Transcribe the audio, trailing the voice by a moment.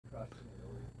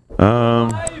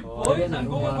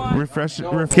Refresh it.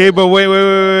 Okay, but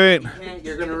wait.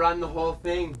 You're gonna run the whole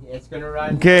thing. It's gonna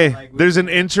run. Okay, there's an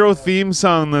intro theme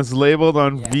song that's labeled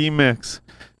on vMix.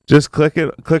 Just click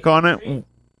on it.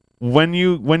 When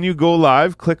you go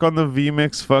live, click on the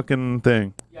vMix fucking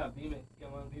thing. Yeah, vMix.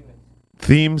 Come on, vMix.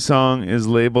 Theme song is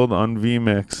labeled on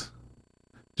vMix.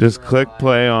 Just click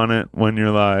play on it when you're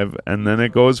live, and then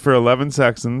it goes for 11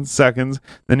 seconds.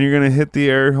 Then you're going to hit the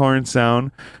air horn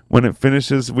sound. When it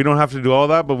finishes, we don't have to do all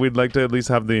that, but we'd like to at least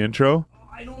have the intro.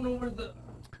 I don't know where the...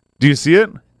 Do you see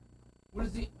it? What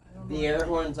is the... The air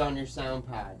horn's on your sound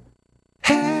pad.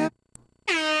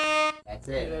 That's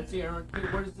it. That's the air horn.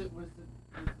 What is it?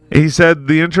 He said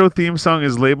the intro theme song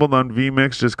is labeled on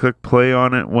vMix. Just click play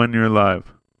on it when you're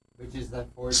live. Which is that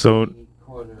 4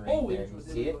 corner right there. You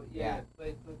see it? Yeah.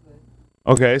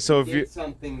 Okay, so if you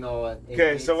something though.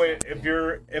 Okay, so wait, if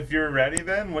you're ready,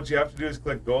 then what you have to do is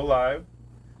click go live.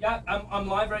 Yeah, I'm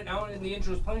live right now, and the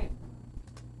intro's playing.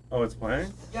 Oh, it's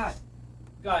playing? Yeah,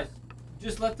 guys,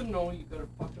 just let them know you got a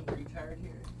fucking retard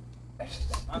here.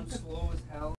 I'm slow as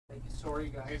hell. Like, sorry,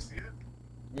 guys. See it?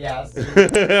 Yes.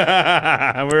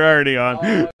 We're already on.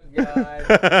 Oh,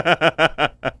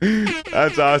 God.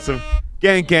 That's awesome.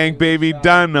 Gang, baby,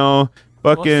 Dano.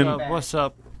 Fucking. What's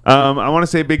up? I want to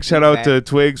say a big shout out to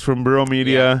Twigs from Burrow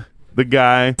Media, the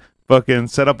guy fucking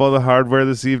set up all the hardware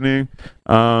this evening.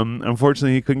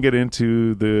 Unfortunately, he couldn't get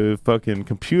into the fucking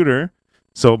computer,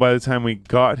 so by the time we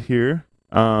got here,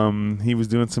 he was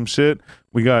doing some shit.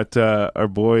 We got our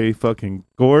boy fucking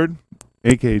Gord,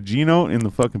 aka Gino, in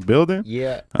the fucking building.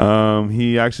 Yeah.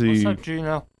 He actually What's up,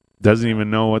 Gino? doesn't even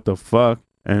know what the fuck,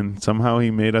 and somehow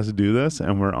he made us do this,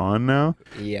 and we're on now.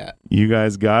 Yeah. You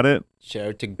guys got it. Shout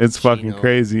out to It's fucking Gino.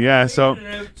 crazy. Yeah, so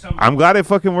I'm glad it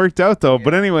fucking worked out though. Yeah.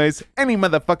 But anyways, any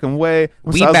motherfucking way,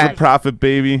 We How's the back. profit,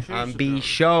 baby? B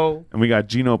Show. And we got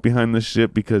Gino behind this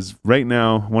shit because right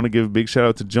now I want to give a big shout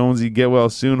out to Jonesy. Get well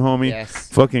soon, homie. Yes.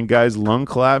 Fucking guys, lung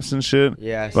collapse and shit.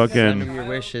 Yes. Fucking- Send him your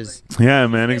wishes. Yeah,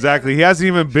 man, exactly. He hasn't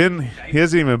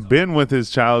even been with his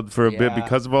child for a bit Yeah,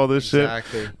 because of all this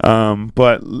Exactly. shit.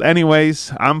 But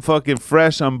anyways, I'm fucking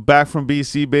fresh. I'm back from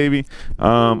BC, baby.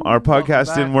 Our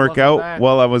podcast didn't work out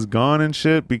while I was gone and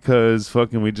shit because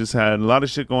fucking we just had a lot of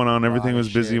shit going on. Everything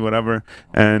was busy, whatever,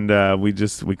 and we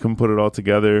couldn't put it all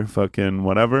together. Fucking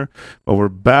whatever. But we're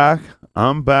back.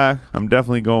 I'm back. I'm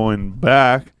definitely going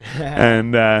back.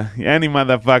 And any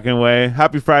motherfucking way.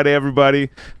 Happy Friday, everybody.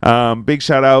 Big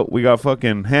shout out. We got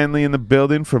fucking Hanley in the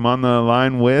building from On the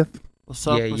Line with What's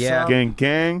up? Yeah, What's yeah. up?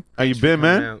 Gang. How you Thanks for been,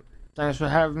 coming man? out. Thanks for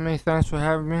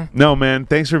having me. No, man.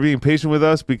 Thanks for being patient with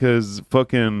us because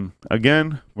fucking,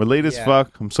 again, we're late as Yeah.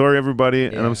 fuck. I'm sorry, everybody.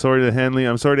 And Yeah. I'm sorry to Hanley.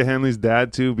 I'm sorry to Hanley's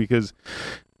dad, too, because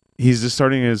he's just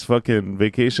starting his fucking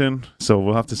vacation. So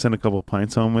we'll have to send a couple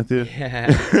pints home with you.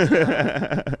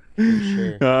 Yeah.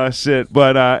 Sure. Shit.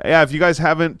 But, yeah, if you guys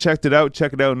haven't checked it out,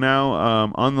 check it out now.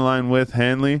 On the Line with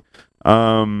Hanley.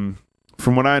 From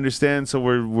what I understand, so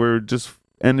we're just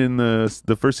ending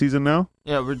the first season now.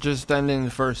 Yeah, we're just ending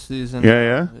the first season.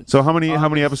 Yeah. It's So how many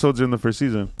August. episodes are in the first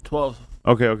season? 12.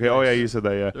 Okay. Oh yeah, you said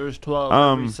that. Yeah. There's 12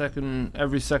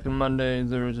 every second Monday.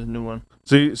 There is a new one.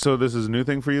 So this is a new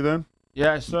thing for you then?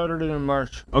 Yeah, I started it in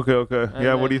March. Okay. And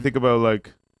Yeah. What do you then- think about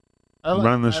like?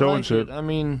 Running the show and shit. I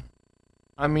mean,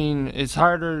 it's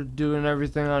harder doing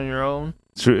everything on your own.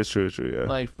 It's true. Yeah.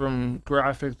 Like from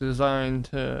graphic design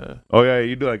to Oh yeah,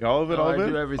 you do like all of it, No, all I of it.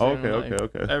 do everything,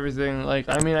 Okay. everything. Like,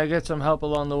 I mean, I get some help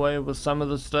along the way with some of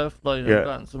the stuff. Like, Yeah. I've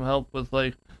gotten some help with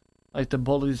like the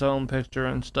Bully Zone picture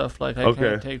and stuff. Like, I Okay.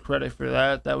 can't take credit for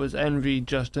that. That was Envy,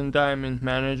 Justin Diamond,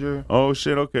 manager. Oh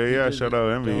shit. Okay. He Yeah. did Shout it. out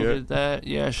Envy. He Yeah. did that.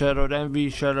 Yeah, shout out Envy,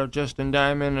 shout out Justin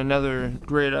Diamond. Another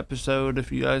great episode.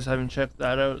 If you guys haven't checked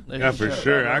that out, like, Yeah, for check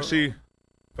sure. that out. Actually,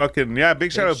 fucking yeah.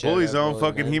 Big shout out shout Bully out Zone. Bully,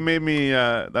 Fucking man. he made me.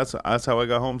 That's how I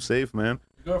got home safe, man.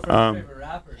 Your girlfriend's Um, favorite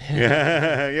rapper.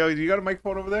 Yeah. Yo, you got a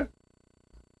microphone over there?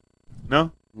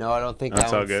 No. No, I don't think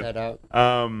That's that all one's good. set up.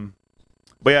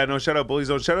 But yeah, no, shout out Bully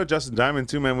Zone. Shout out Justin Diamond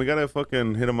too, man. We gotta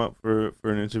fucking hit him up for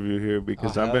an interview here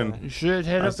because Oh, I've hell been. You should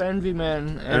hit That's- up Envy,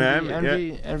 man. And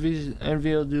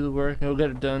Envy will do the work. He'll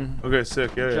get it done. Okay,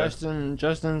 sick. Yeah.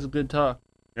 Justin's a good talk.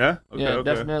 Yeah. Okay. Yeah,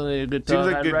 Okay. definitely a good talk. Seems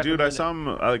like I'd good dude. I recommend saw him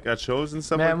like at shows and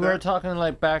stuff Man, like we were that. talking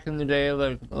like back in the day,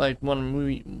 like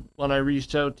when I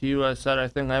reached out to you, I said I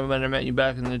think I might have met you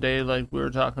back in the day. Like we were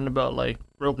talking about like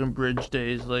Broken Bridge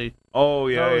days, like Oh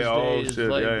yeah, those yeah. Oh days, shit,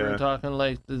 like we yeah, were yeah. talking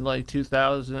like the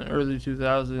 2000, early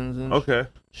 2000s and Okay.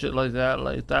 shit like that.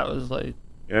 Like that was like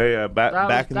Yeah.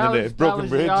 Back in the day, Broken that was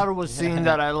Bridge. the Ottawa scene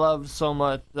that I loved so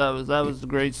much. That was a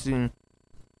great scene.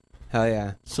 Hell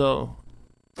yeah. So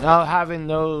now having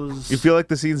those, You feel like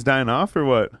the scene's dying off or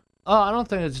what? Oh, I don't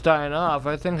think it's dying off.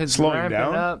 I think it's Slowing ramping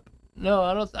down? up. No,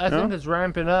 I don't. I No? think it's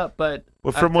ramping up, but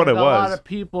Well, I from what think it a lot was. of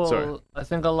people. Sorry. I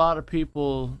think a lot of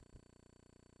people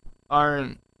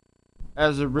aren't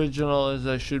as original as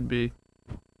they should be.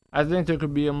 I think there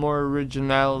could be a more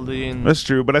originality in. That's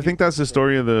true, but I think that's the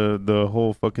story of the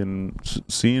whole fucking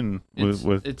scene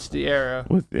with It's the era.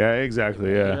 yeah,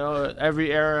 exactly, You yeah. know,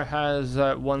 every era has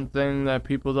that one thing that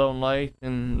people don't like,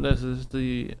 and this is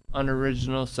the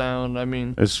unoriginal sound. I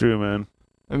mean, It's true, man.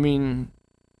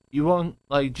 you won't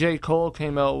like J. Cole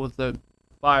came out with the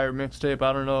Fire mixtape.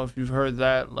 I don't know if you've heard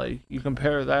that. Like, you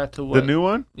compare that to what The new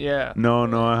one? Yeah. No,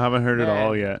 I haven't heard it Man,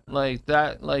 all yet. Like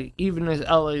that. Like even his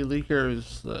L.A.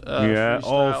 Leakers. Yeah.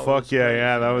 Oh freestyle fuck was yeah, crazy,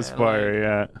 yeah. That was man. fire. Like,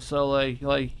 Yeah. So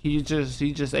like he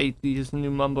just ate these new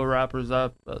mumble rappers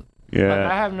up. But like, I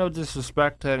Yeah. have no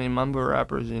disrespect to any mumble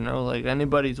rappers, you know, like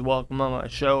anybody's welcome on my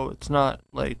show. It's not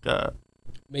like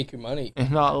Make your money.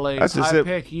 it's not like That's just I it.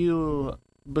 pick you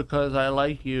because I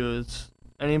like you. It's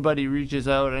anybody reaches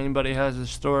out, anybody has a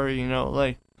story, you know,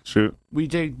 like Shoot. we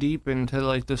dig deep into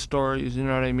like the stories, you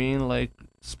know what I mean? Like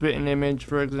Spitting Image,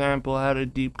 for example, had a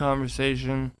deep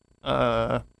conversation.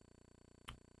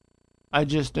 I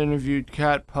just interviewed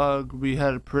Cat Pug. We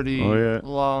had a pretty Oh, yeah.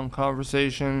 long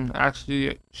conversation.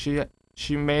 Actually, she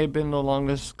may have been the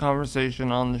longest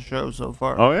conversation on the show so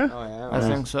far. Oh yeah. Oh yeah. I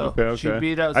think so. Okay. She Okay.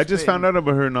 beat out I just Spittin'. found out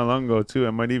about her not long ago too.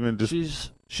 I might even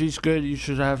just. She's good. You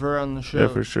should have her on the show. Yeah,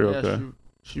 for sure, Yeah, okay.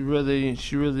 She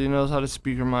really knows how to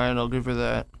speak her mind. I'll give her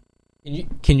that.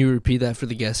 Can you repeat that for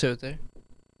the guests out there?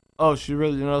 Oh, she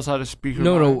really knows how to speak her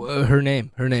No, mind. no, her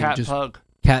name. Cat just Pug.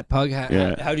 Cat Pug.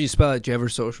 Yeah. How do you spell it? Do you have her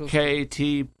socials?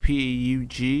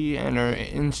 KATPUG, and her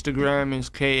Instagram is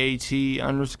KAT_PUG,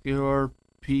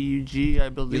 I You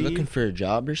believe. looking for a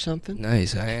job or something?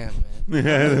 Nice, I am, man.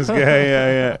 Yeah, this guy.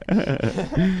 Yeah.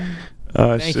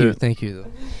 Oh Thank shit. you, thank you.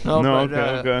 Though. No.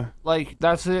 but, Okay. Like,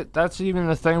 that's it. That's even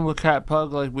the thing with Cat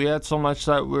Pug. Like, we had so much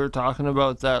that we were talking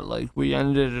about that, like, we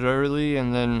ended it early,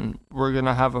 and then I'm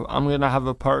gonna have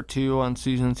a part 2 on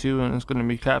season 2, and it's gonna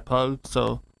be Cat Pug.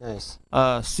 So, Nice.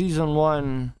 season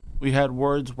 1, we had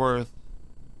Wordsworth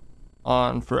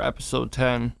on for episode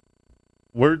 10.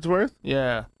 Wordsworth.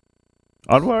 Yeah.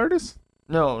 Ottawa artist.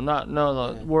 No,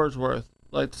 Yeah. Wordsworth.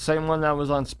 Like the same one that was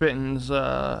on Spittin's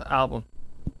album.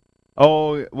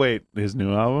 Oh wait, his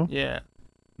new album. Yeah.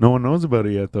 No one knows about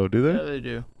it yet, though, do Yeah, they? they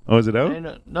do. Oh, is it out?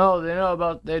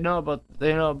 They know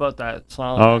about that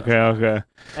song. Oh, okay.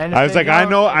 And if I was they like, I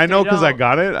don't- know, if they because I don't-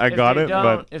 got it. I if got they it, don't-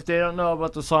 but if they don't know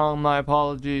about the song, my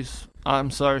apologies.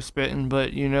 I'm sorry, Spittin',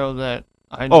 but you know that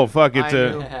I. oh fuck, it's I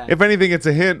a. knew. If anything, it's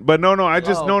a hint. But no, I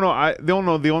just Oh. no. I don't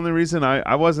know. The only reason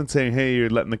I wasn't saying, hey, you're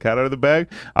letting the cat out of the bag.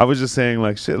 I was just saying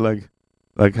like shit, like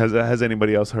has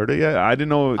anybody else heard it yet? I didn't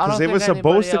know I because don't it was think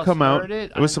supposed to anybody come else out.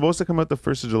 heard It was supposed to come out the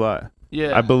 1st of July,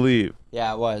 Yeah. I believe.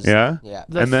 Yeah, it was. Yeah? Yeah.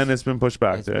 That's- And then it's been pushed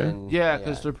back. It's Eh? been- Yeah,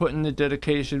 because they're putting the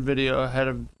dedication video ahead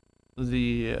of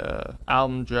the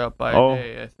album drop by Oh, a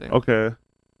day, I think. Okay.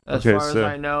 As okay, far as so-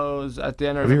 I know, is at the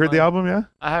end of Have you heard the month. album? Yeah.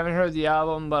 I haven't heard the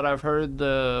album, but I've heard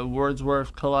the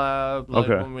Wordsworth collab. Like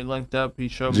Okay. when we linked up, he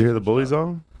showed Did me. you hear the some Bully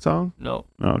stuff. song? No.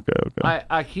 Oh, okay.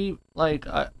 I keep like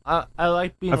I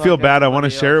like being. I feel like bad. I want to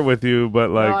everybody share it else. with you,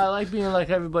 but like, No, I like being like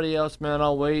everybody else, man.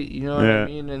 I'll wait. You know what Yeah. I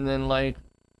mean? And then like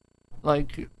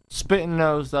Spittin'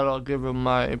 knows that I'll give him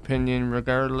my opinion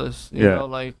regardless. You Yeah. know,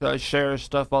 like I share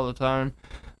stuff all the time.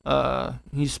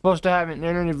 He's supposed to have an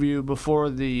interview before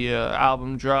the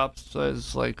album drops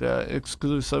as like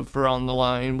exclusive for On the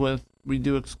Line with. We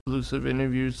do exclusive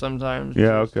interviews sometimes.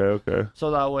 yeah, just- okay. So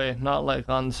that way, not like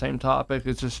on the same topic.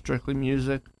 It's just strictly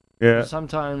music. Yeah.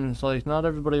 Sometimes, like, not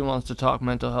everybody wants to talk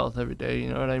mental health every day. You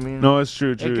know what I mean? No, it's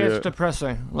true. It gets Yeah.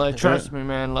 depressing. Like, trust me,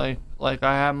 man. Like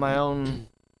I have my own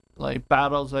like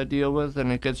battles I deal with,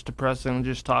 and it gets depressing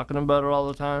just talking about it all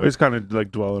the time. It's kind of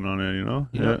like dwelling on it, you know.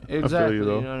 You know, yeah, exactly. I feel you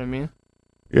though. You know what I mean?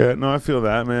 Yeah, no, I feel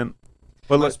that, man.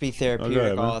 But like, must be therapeutic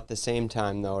ahead, man. all at the same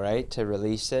time, though, right? To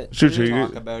release it, Sure, to sure, you-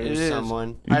 talk about it It with is.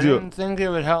 someone. you I do- didn't think it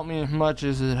would help me as much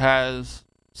as it has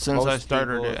since I Most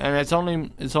started people- it, and it's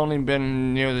only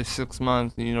been nearly 6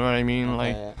 months. You know what I mean?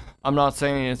 Like, Yeah. I'm not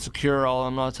saying it's a cure all.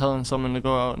 I'm not telling someone to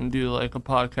go out and do like a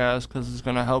podcast because it's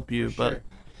gonna help you, Sure.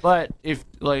 But if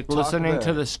like Talk listening about to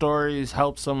it. the stories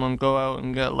helps someone go out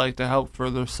and get like the help for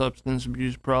their substance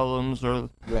abuse problems, or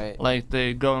Right. like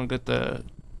they go and get the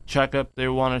checkup they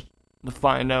want to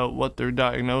find out what they're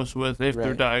diagnosed with, if they're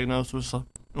Right. diagnosed with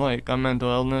like a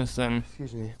mental illness, and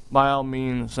Excuse me. by all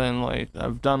means, and like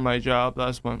I've done my job.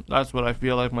 That's what I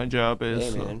feel like my job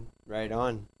is. Hey, so. man. Right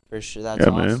on. For sure. That's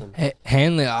Yeah, man. awesome.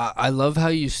 Hanley, I love how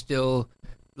you still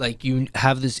like you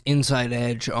have this inside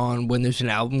edge on when there's an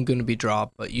album going to be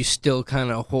dropped, but you still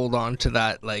kind of hold on to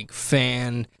that like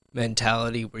fan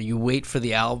mentality where you wait for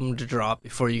the album to drop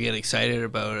before you get excited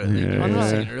about it. Like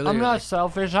Yeah. I'm not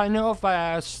selfish. I know if I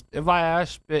ask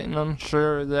Spittin', I'm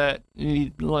sure that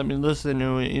he'd let me listen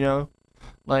to it, you know?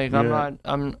 Like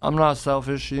I'm not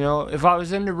selfish, you know. If I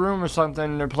was in the room or something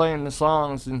and they're playing the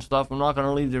songs and stuff, I'm not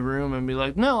gonna leave the room and be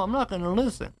like, no, I'm not gonna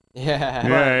listen. Yeah.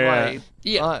 Yeah.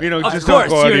 Yeah, You know, of just don't course,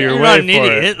 go out of your you're way not an for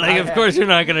idiot. it. Like, of course, you're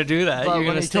not gonna do that. But You're when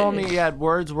gonna he told me he had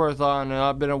Wordsworth on, and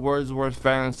I've been a Wordsworth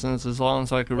fan since as long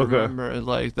as I can Okay. remember.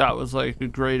 Like that was like a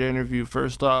great interview.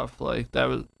 First off, like that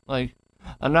was like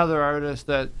another artist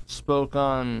that spoke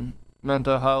on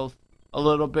mental health a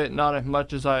little bit, not as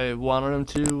much as I wanted him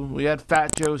to. We had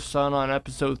Fat Joe's son on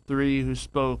episode 3, who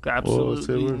spoke absolutely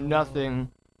Taylor.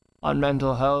 nothing on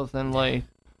mental health, and like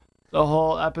the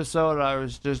whole episode, I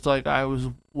was just like, I was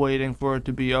waiting for it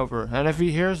to be over. And if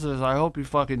he hears this, I hope he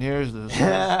fucking hears this.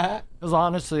 Because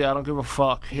honestly, I don't give a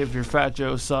fuck if you're Fat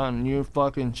Joe's son. Your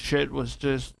fucking shit was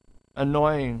just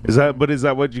annoying. Is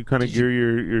that what you kind of gear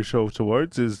your show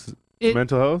towards? Is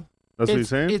mental health? That's what you're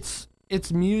saying?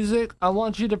 It's music. I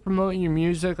want you to promote your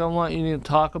music. I want you to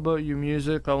talk about your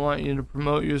music. I want you to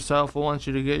promote yourself. I want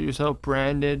you to get yourself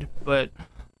branded. But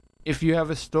if you have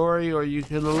a story, or you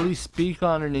can at least speak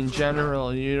on it in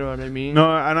general, you know what I mean?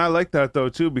 No, and I like that though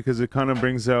too, because it kind of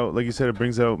brings out, like you said, it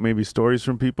brings out maybe stories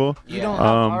from people. You don't have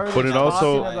artists but it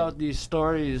also talking about these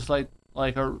stories like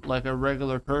a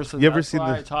regular person. You ever That's seen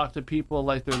why the- I talk to people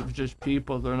like they're just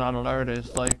people. They're not an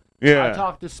artist. Like Yeah. I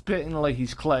talk to Spittin' like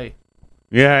he's Clay.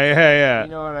 Yeah. You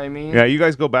know what I mean? Yeah, you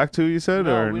guys go back to, you said,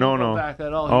 or we no? don't go back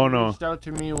at all. Oh, He no. reached out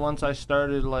to me once I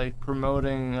started like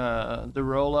promoting the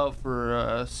rollout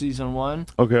for season 1.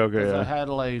 Okay, 'Cause I yeah. had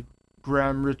like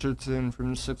Graham Richardson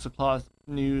from 6 O'Clock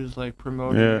News like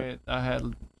promoting Yeah. it. I had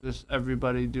just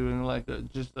everybody doing like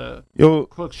just a Yo,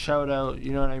 quick shout out.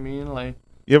 You know what I mean? Like.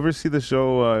 you ever see the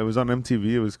show? It was on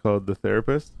MTV. It was called The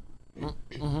Therapist.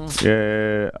 Mm-hmm.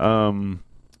 Yeah.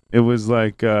 It was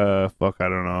like fuck, I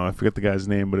don't know. I forget the guy's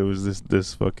name, but it was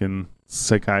this fucking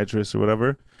psychiatrist or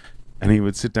whatever. And he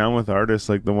would sit down with artists.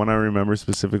 Like the one I remember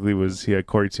specifically was he had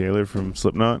Corey Taylor from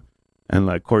Slipknot. And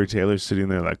like Corey Taylor's sitting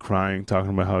there like crying, talking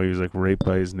about how he was like raped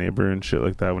by his neighbor and shit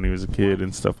like that when he was a kid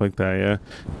and stuff like that,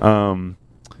 yeah.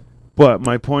 But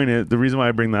my point is, the reason why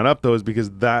I bring that up though is because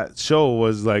that show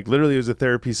was like literally it was a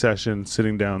therapy session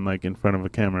sitting down like in front of a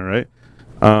camera, right?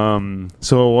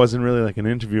 So it wasn't really like an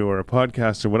interview or a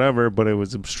podcast or whatever, but it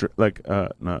was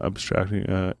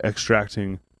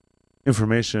extracting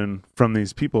information from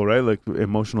these people, right? Like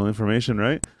emotional information,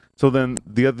 right? So then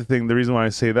the other thing, the reason why I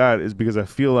say that is because I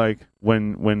feel like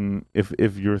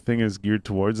if your thing is geared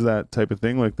towards that type of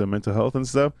thing, like the mental health and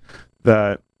stuff,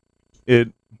 that it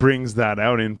brings that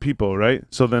out in people, right?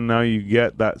 So then now you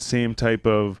get that same type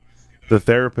of the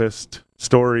therapist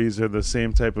stories or the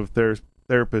same type of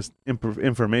therapist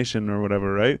information or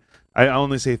whatever, right? I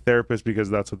only say therapist because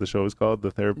that's what the show is called,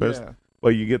 The Therapist. Yeah. But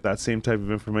you get that same type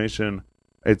of information.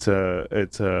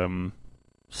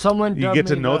 Someone you dubbed get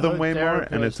to me know the them hood way more, and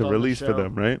therapist it's a on the release for show.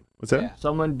 them, right? What's that? Yeah.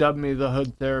 Someone dubbed me the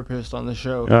hood therapist on the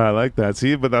show. I like that.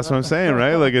 See, but that's what I'm saying,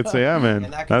 right? Like it's yeah, man.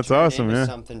 And that could That's turn awesome, into yeah.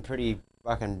 something pretty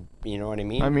fucking, you know what I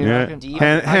mean? I mean, Yeah. I can, Deep. I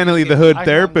can Hanley the get- Hood I can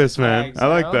Therapist, get man. tags, I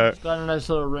like you know, that. it's got a nice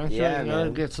little ring to Yeah, it. You know,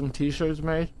 man. get some T-shirts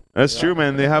made. That's Yeah. true,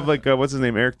 man. They have like what's his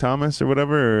name, Eric Thomas or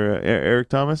whatever, or Eric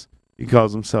Thomas. He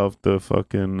calls himself the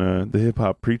fucking the hip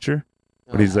hop preacher,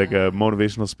 but he's like a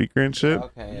motivational speaker and shit.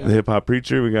 Okay, The yeah. hip hop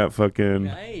preacher. We got fucking,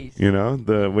 Nice. you know,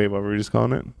 what were we just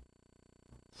calling it?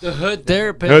 The hood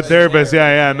therapist. Hood Therapist.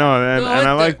 Yeah, no, and The I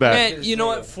hood like that. Man, you know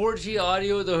what? 4G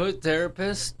audio, the hood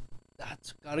therapist.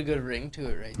 That's got a good ring to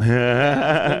it, right? We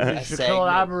That should segment.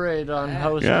 collaborate on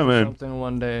hosting Yeah, man. something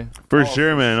one day. For Oh,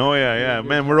 sure, for man. sure. Oh yeah, yeah, Good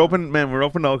man. time. We're open, man. We're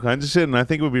open to all kinds of shit, and I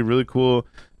think it would be really cool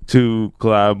to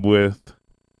collab with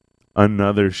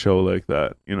another show like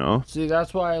that. You know? See,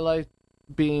 that's why I like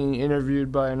being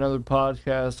interviewed by another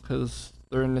podcast, because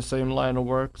they're in the same line of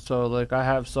work. So, like, I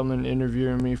have someone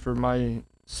interviewing me for my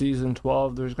season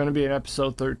 12. There's going to be an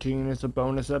episode 13. It's a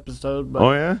bonus episode, but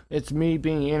Oh yeah. it's me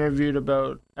being interviewed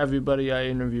about everybody I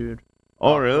interviewed.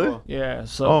 Oh really? cool. Yeah,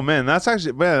 so Oh man, that's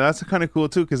actually that's kind of cool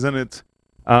too, because then it's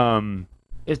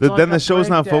it's then like the a show's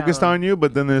not focused breakdown. on you,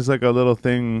 but then there's like a little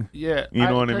thing. Yeah, You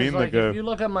know what I 'cause, mean? Like if a- you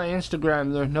look at my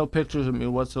Instagram, there's no pictures of me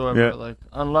whatsoever. Yeah. Like,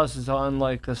 unless it's on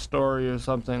like a story or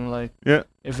something. Like, Yeah.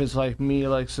 if it's like me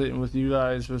like sitting with you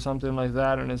guys or something like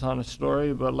that, and it's on a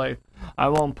story. But like, I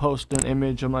won't post an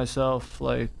image of myself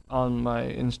like on my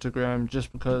Instagram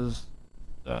just because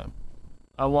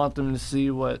I want them to see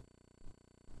what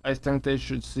I think they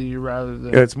should see rather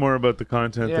than. Yeah, it's more about the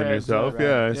content than Yeah, yourself. exactly.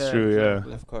 Yeah, it's Yeah, true.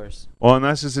 exactly. Of course. Well, and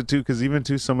that's just it too, because even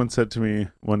too, someone said to me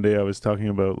one day, I was talking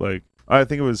about like, I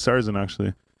think it was Sarzan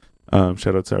actually.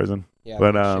 Shout out Sarzan. Yeah.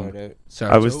 But, big um, shout out.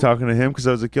 Sorry. I was talking to him because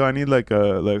I was like, yo, I need like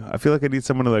I feel like I need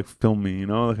someone to like film me, you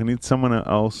know, like I need someone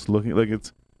else looking like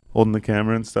it's holding the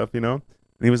camera and stuff, you know.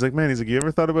 And he was like, man, he's like, you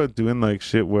ever thought about doing like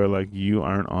shit where like you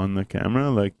aren't on the camera,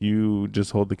 like you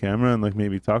just hold the camera and like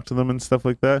maybe talk to them and stuff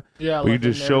like that. Yeah, Where you like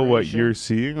a just show what narration. you're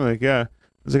seeing, like yeah. I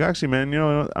was like, actually, man, you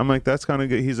know, I'm like, that's kind of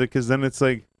good. He's like, because then it's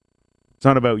like, it's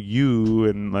not about you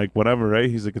and like whatever, right?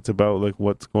 He's like, it's about like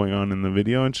what's going on in the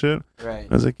video and shit. Right.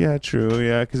 I was like, yeah, true,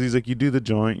 yeah, because he's like, you do the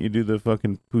joint, you do the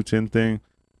fucking Putin thing,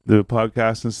 the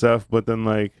podcast and stuff, but then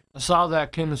like, I saw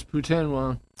that Kim's Putin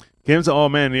one. Kim's, oh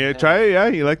man, yeah, try it, yeah,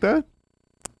 you like that?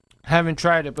 Haven't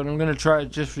tried it, but I'm gonna try it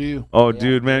just for you. Oh, Yeah,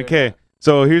 dude, man, dude. okay.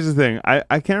 So here's the thing, I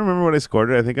can't remember what I scored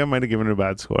it. I think I might have given it a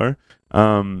bad score,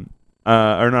 or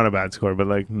not a bad score, but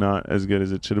like not as good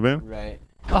as it should have been. Right.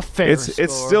 A fair It's score.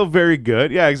 still very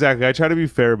good. Yeah, exactly. I try to be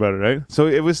fair about it, right? So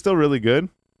it was still really good.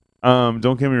 Don't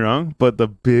get me wrong, but the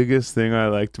biggest thing I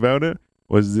liked about it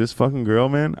was this fucking girl,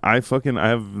 man. I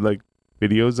have like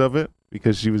videos of it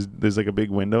because there's like a big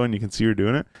window and you can see her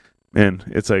doing it. And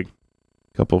it's like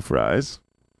a couple fries,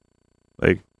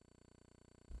 like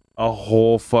a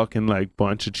whole fucking like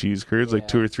bunch of cheese curds, like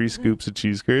 2 or 3 scoops of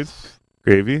cheese curds,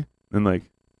 gravy, and like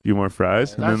a few more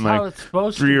fries, and That's then how like it's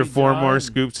supposed 3 to or be 4 more done.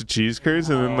 scoops of cheese curds,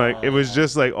 and then like it was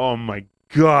just like, oh my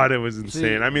god, it was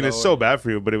insane. I mean, it's so Lord. bad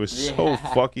for you, but it was so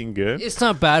Yeah. fucking good. It's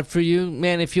not bad for you,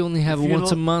 man. If you only have If it you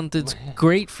once a don't- month, it's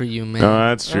great for you, man. No,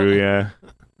 that's true. Yeah,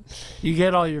 You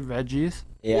get all your veggies.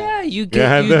 Yeah. You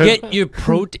Yeah, get your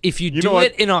If you, You do know what?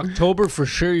 it in October, for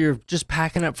sure, you're just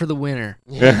packing up for the winter.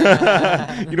 you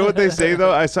know what they say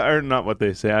though? I saw, or not what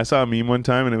they say. I saw a meme one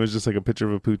time, and it was just like a picture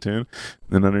of a poutine,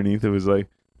 and underneath it was like,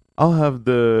 "I'll have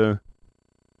the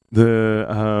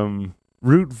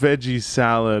root veggie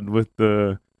salad with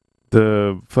the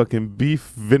fucking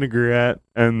beef vinaigrette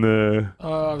and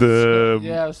the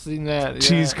Yeah, I've seen that.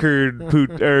 cheese yeah. curd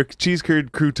or cheese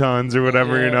curd croutons or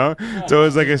whatever, you know." So it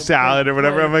was like a salad or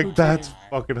whatever. I'm like, that's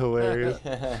fucking hilarious.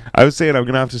 I was saying I'm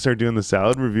gonna have to start doing the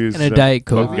salad reviews. And a Diet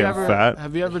Coke. Have you Getting ever fat.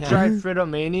 have you ever tried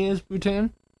Fritomania's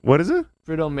Putin? What is it?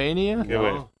 Fritomania? Yeah,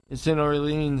 wait. It's in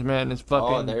Orleans, man. It's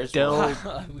fucking there's dope.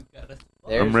 one.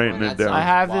 I'm writing it down. I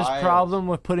have this problem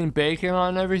with putting bacon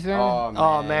on everything.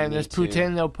 Oh, man, me this too.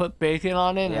 poutine, they'll put bacon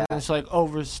on it, Yeah. and it's like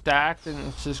overstacked, and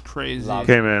it's just crazy. Love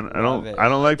Okay, man. Love it. I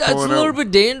don't like That's a pulling little out.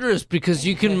 bit dangerous because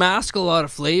you can mask a lot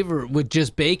of flavor with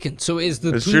just bacon. So is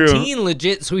the It's true. poutine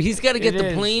legit? So he's got to get It the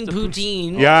is. plain The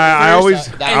poutine. Yeah, I always,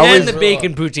 That- I And always. then the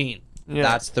bacon poutine. Yeah.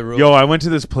 That's the rule. Yo, I went to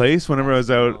this place whenever I was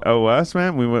out west,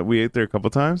 man. We ate there a couple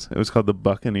times. It was called the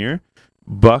Buck and Ear.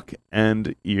 Buck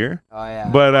and Ear. Oh yeah.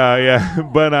 But yeah,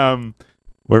 but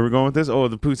where we're going with this? Oh,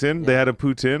 the poutine. They had a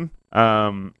poutine.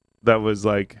 That was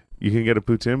like you can get a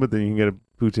poutine, but then you can get a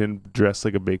poutine dressed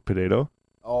like a baked potato.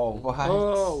 oh what?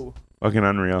 Oh. Fucking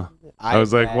unreal. I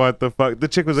was like, bet. what the fuck? The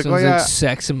chick was like, Sounds oh yeah, like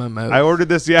sex in my mouth. I ordered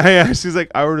this. Yeah, yeah. She's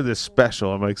like, I ordered this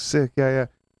special. I'm like, sick. Yeah, yeah.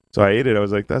 So I ate it. I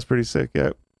was like, that's pretty sick.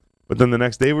 Yeah. But then the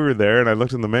next day we were there and I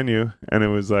looked in the menu and it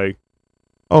was like,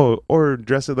 oh, or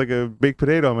dress it like a baked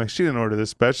potato. I'm like, she didn't order this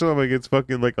special. I'm like, it's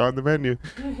fucking like on the menu.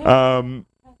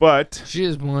 But She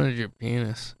just wanted your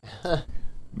penis.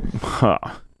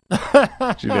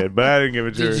 she did, but I didn't give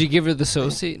it to her. Did you give her the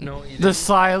saucy? No, you The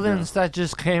silence that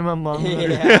just came among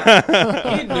them.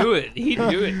 Yeah. He'd do it. He'd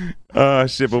do it.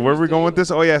 Shit. But where are we going with this?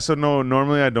 Oh yeah. So no,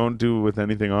 normally I don't do it with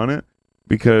anything on it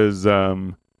because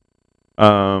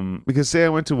say I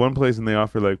went to one place and they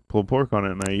offer like pulled pork on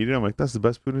it and I eat it. I'm like, that's the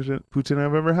best poutine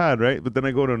I've ever had, right? But then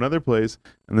I go to another place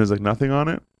and there's like nothing on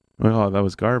it. I'm like, oh, that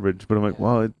was garbage. But I'm like,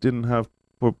 well, it didn't have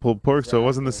pulled pork, so it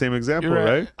wasn't the same example, You're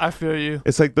right? right. I feel you.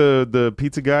 It's like the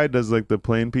pizza guy does like the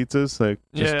plain pizzas, like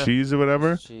just Yeah. cheese or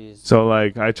whatever. Jeez. So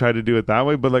like I try to do it that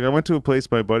way, but like I went to a place,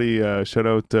 my buddy, shout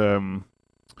out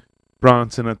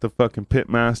Bronson at the fucking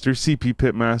Pitmaster, CP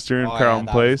Pitmaster in Oh, yeah, Carlton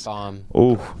that was Place. bomb.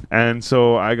 Oh, and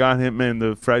so I got him, man,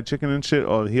 the fried chicken and shit.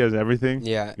 Oh, he has everything.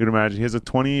 Yeah. You can imagine. He has a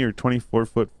 20 or 24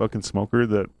 foot fucking smoker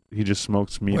that he just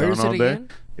smokes meat Where on is all it day. again?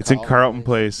 It's in Carlton Carlton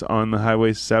Place. Place on the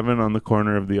Highway 7 on the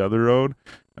corner of the other road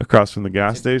across from the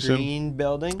gas It's a station. Green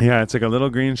building. Yeah, it's like a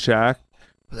little green shack.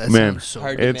 That Man, sounds so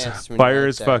hard to It's miss when fire you're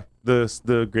as out there. fuck.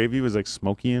 The gravy was like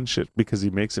smoky and shit because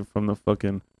he makes it from the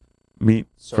fucking meat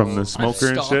from the So- smoker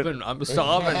and shit. I'm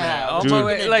stopping Yeah, now. Dude. On my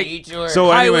way, like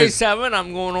So Highway anyways, 7,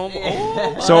 I'm going home.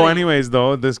 Oh, so buddy. anyways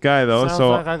though, this guy though, Sounds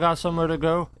so like I got somewhere to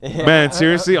go. man,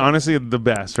 seriously, honestly, the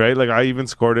best, right? Like I even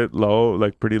scored it low,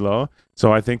 like pretty low.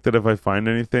 So I think that if I find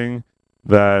anything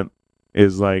that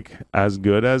is like as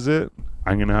good as it,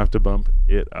 I'm gonna have to bump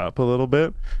it up a little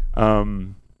bit.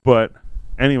 But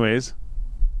anyways,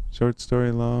 short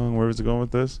story long, where was it going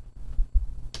with this?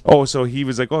 Oh, so he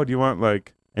was like, oh, do you want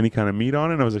like any kind of meat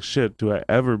on it? And I was like, shit, do I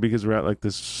ever? Because we're at like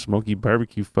this smoky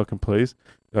barbecue fucking place.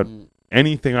 Got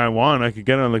anything I want, I could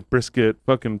get on like brisket,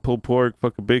 fucking pulled pork,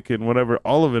 fucking bacon, whatever,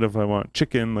 all of it if I want,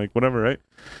 chicken, like whatever, right?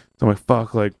 So I'm like,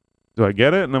 fuck, like, do I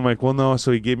get it? And I'm like, well, no.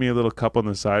 So he gave me a little cup on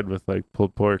the side with like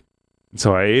pulled pork. And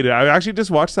so I ate it. I actually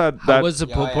just watched that. How was the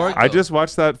pulled pork? I just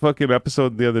watched that fucking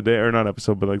episode the other day, or not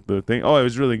episode, but like the thing. Oh, it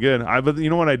was really good. But you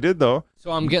know what I did though?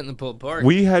 So I'm getting the pulled pork.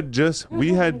 We had just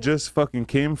fucking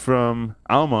came from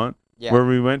Almont, where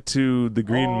we went to the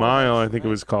Green Mile, I think it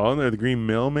was called, or the Green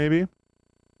Mill maybe,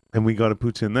 and we got a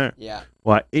poutine there. Yeah.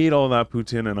 Well, I ate all that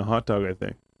poutine and a hot dog, I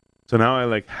think. So now I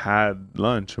like had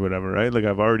lunch or whatever, right? Like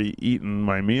I've already eaten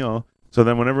my meal. So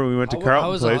then whenever we went to Carlton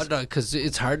how was Place, a hot dog? Because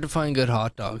it's hard to find good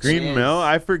hot dogs. Green Mill,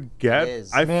 I forget.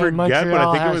 I Man, forget, Montreal but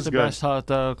I think has it was the good. best hot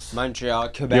dogs. Montreal,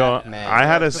 Quebec, Yo, man. I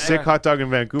had a sick hot dog in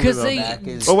Vancouver Because though.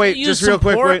 they Oh, wait, use just real some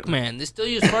quick, pork, wait. man. They still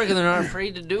use pork and they're not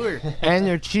afraid to do it. And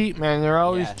they're cheap, man. They're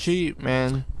always Yes. cheap,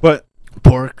 man. But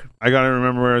Pork. I gotta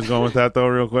remember where I was going with that though,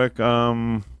 real quick.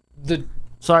 The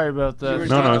Sorry about you were that.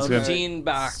 No, talking it's good. poutine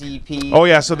back. CP. Oh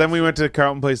yeah, so then we went to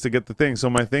Carlton Place to get the thing. So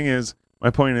my point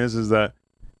is that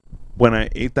when I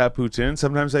ate that poutine,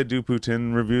 sometimes I do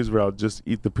poutine reviews where I'll just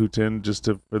eat the poutine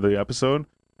for the episode,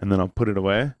 and then I'll put it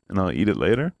away and I'll eat it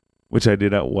later, which I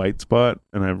did at White Spot,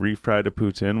 and I refried a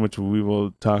poutine, which we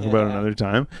will talk about another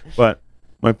time. But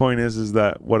my point is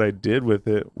that what I did with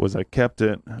it was I kept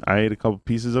it. I ate a couple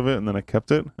pieces of it and then I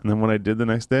kept it, and then what I did the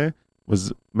next day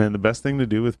was, man, the best thing to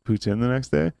do with poutine the next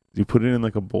day is you put it in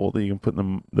like a bowl that you can put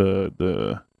in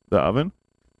the oven.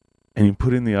 And you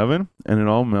put it in the oven, and it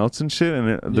all melts and shit.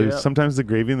 And sometimes the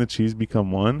gravy and the cheese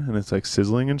become one, and it's like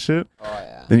sizzling and shit. Oh,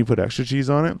 yeah. Then you put extra cheese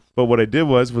on it. But what I did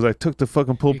was I took the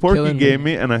fucking pulled pork you gave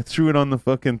me, and I threw it on the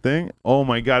fucking thing. Oh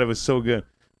my god, it was so good.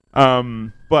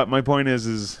 But my point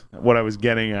is what I was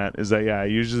getting at is that I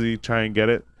usually try and get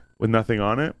it with nothing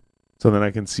on it, so then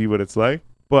I can see what it's like.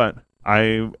 But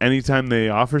anytime they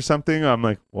offer something, I'm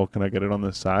like, well, can I get it on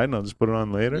the side, and I'll just put it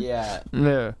on later. Yeah.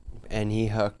 Yeah. And he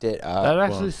hooked it up. That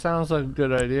actually sounds like a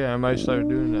good idea. I might start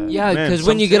doing that. Yeah, Man, because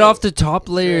when you some get say off the top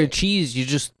layer of great. cheese, you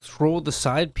just throw the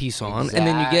side piece on, and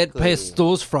then you get Exactly. past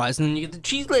those fries, and then you get the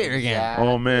cheese layer again.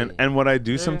 Oh man! And what I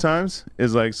do Yeah. sometimes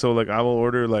is like, I will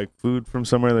order like food from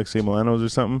somewhere like say Milano's or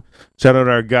something. Shout out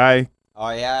our guy Oh,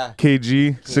 yeah.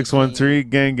 KG613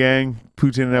 gang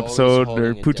poutine Always episode or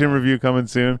holding it poutine down. review coming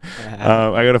soon.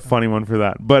 I got a funny one for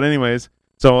that. But anyways,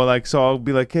 so I'll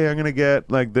be like, hey, I'm gonna get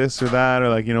like this or that or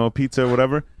like a pizza or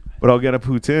whatever. But I'll get a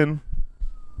poutine.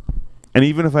 And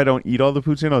even if I don't eat all the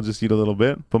poutine, I'll just eat a little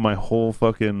bit. But my whole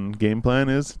fucking game plan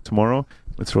is tomorrow,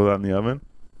 let's throw that in the oven,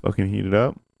 fucking heat it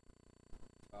up.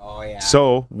 Oh, yeah.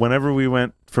 So whenever we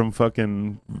went from we're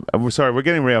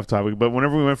getting way off topic, but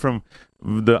whenever we went from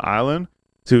the island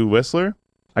to Whistler,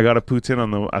 I got a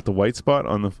poutine at the White Spot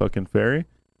on the fucking ferry,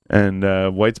 and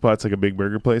White Spot's like a big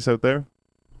burger place out there.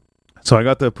 So I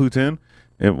got the poutine.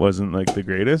 It wasn't like the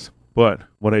greatest, but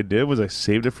what I did was I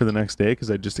saved it for the next day because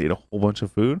I just ate a whole bunch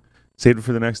of food. Saved it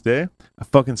for the next day. I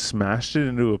fucking smashed it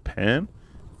into a pan,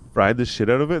 fried the shit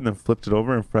out of it, and then flipped it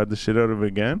over and fried the shit out of it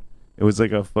again. It was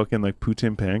like a fucking like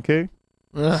poutine pancake.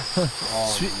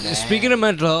 Oh, man. Speaking of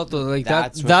mental health, though, like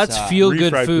That's that's what's up. feel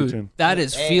good Refried food. poutine. That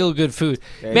is Hey. feel good food.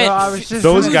 There Man, you go. I was just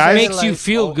Those gonna guys- say, makes you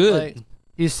feel good. like,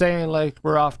 he's saying like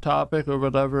we're off topic or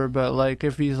whatever, but like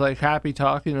if he's like happy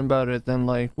talking about it, then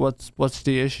like what's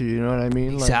the issue? You know what I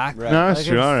mean? Like, Exactly. Right. No, that's Like,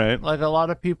 true. if- All right. Like a lot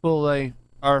of people like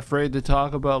are afraid to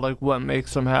talk about like what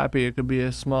makes them happy. It could be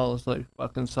as small as like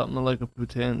fucking something like a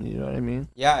poutine. You know what I mean?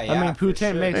 Yeah, yeah. I mean, for poutine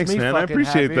sure. makes Thanks, me man. I fucking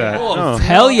appreciate happy. that. Oh, No.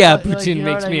 hell yeah, Like, poutine you know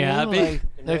makes what me I mean? happy.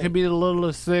 Like, that could be the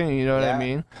littlest thing. You know what Yeah. I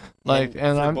mean? Like,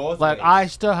 and for I'm both like, ways. I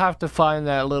still have to find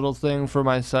that little thing for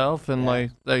myself, and Yeah.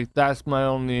 like that's my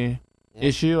only Yeah.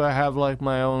 issue. I have like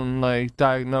my own like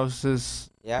diagnoses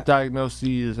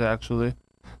actually.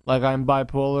 Like I'm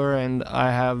bipolar and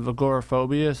I have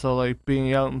agoraphobia, so like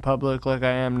being out in public like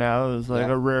I am now is like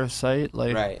Yeah. a rare sight.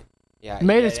 Like Right. Yeah.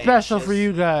 made you it get special for anxious.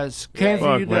 you guys. Came Yeah,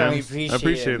 for you Fuck, man. guys. We I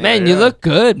appreciate it. Man, Yeah. you look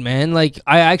good, man. Like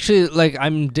I actually like.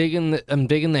 I'm digging the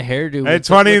hairdo. It's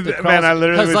with funny, with the man, I cross-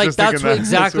 literally was like just that's thinking what that.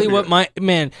 exactly That's what what my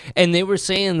man. And they were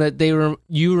saying that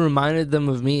you reminded them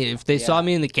of me. If they saw Yeah.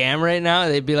 me in the camera right now,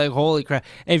 they'd be like, "Holy crap!"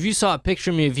 And if you saw a picture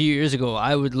of me a few years ago,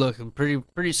 I would look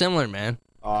pretty similar, man.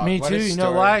 Me what too. a You know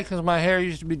story. why? Because my hair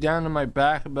used to be down to my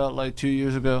back about like 2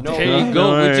 years ago. No, There you no,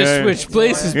 go. no, We just yeah, switched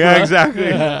places, Yeah, bro.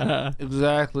 exactly.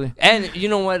 Exactly. And you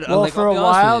know what? Well, like, for I'll a be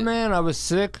honest while, with you. man, I was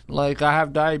sick. Like, I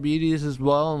have diabetes as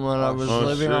well, and when I was Oh,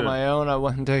 living on shit. my own, I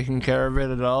wasn't taking care of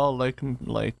it at all. Like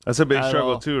That's a big At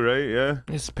struggle all. too, right? Yeah.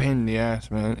 it's a pain in the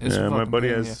ass, man. It's Yeah, a my fucking buddy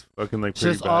pain in the has fucking like It's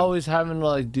pretty just bad. always having to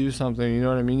like do something. You know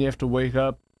what I mean? You have to wake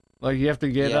up, like you have to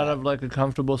get out Yeah. of like a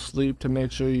comfortable sleep to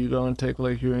make sure you go and take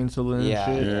like your insulin Yeah.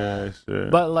 and shit. Yeah,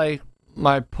 shit. But like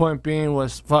my point being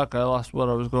was, fuck, I lost what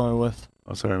I was going with.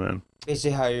 Oh, sorry, man.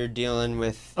 Basically, how you're dealing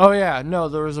with. Oh yeah, no,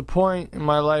 there was a point in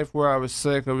my life where I was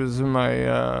sick. I was in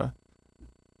my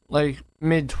like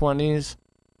mid-20s.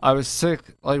 I was sick,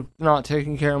 like not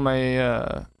taking care of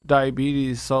my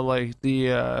diabetes, so like the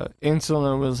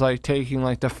insulin was like taking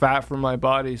like the fat from my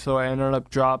body, so I ended up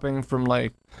dropping from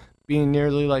like being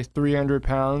nearly like 300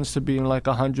 pounds to being like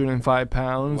 105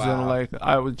 pounds. And Wow. like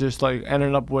I was just like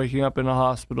ended up waking up in a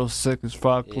hospital sick as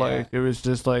fuck. Yeah. Like it was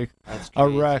just like That's a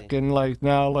crazy. wreck, and like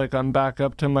now like I'm back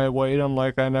up to my weight. I'm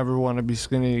like, I never want to be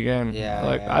skinny again. Yeah,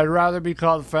 Like yeah. I'd rather be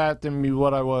called fat than be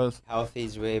what I was.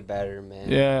 Healthy's way better,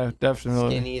 man. Yeah,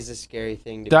 definitely. Skinny is a scary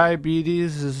thing to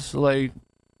Diabetes is like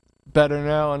better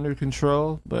now, under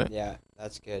control, but be. Yeah,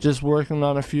 that's good. just working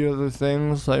on a few other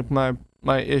things, like my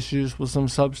issues with some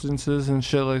substances and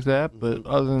shit like that. But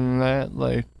other than that,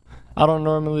 like I don't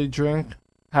normally drink.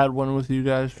 Had one with you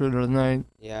guys for the night,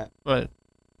 Yeah, but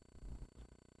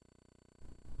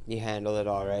you handle it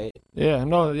all right. yeah,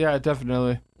 no, yeah,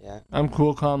 definitely. Yeah, I'm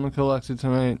cool, calm, and collected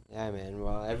tonight. yeah, man.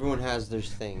 Well, everyone has their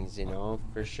things, you know,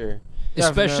 for sure.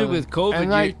 Especially Definitely. with COVID. And you-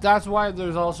 like that's why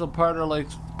there's also part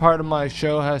of my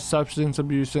show has substance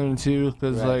abuse in it too,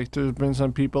 because Right. like there's been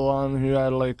some people on who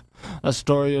had like a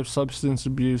story of substance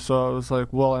abuse, so I was like,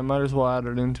 well, I might as well add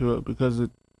it into it because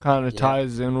it kind of Yeah.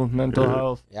 ties in with mental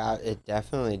health. Yeah, it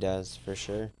definitely does, for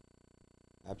sure.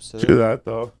 Do Absolutely. that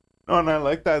though. No, and I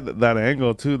like that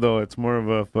angle too. Though it's more of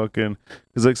a fucking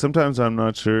because like sometimes I'm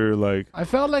not sure. Like I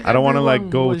felt like I don't wanna, like, everyone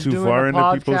go was too doing far a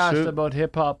into people's podcast shit. about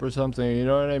hip hop or something. You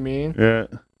know what I mean? yeah,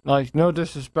 Like no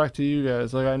disrespect to you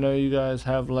guys. Like I know you guys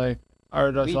have like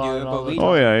artists We do, on and but all we that.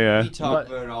 oh yeah, We yeah. talk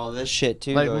But- about all this shit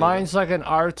too. Like though, you mine's like an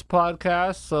arts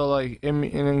podcast, so like it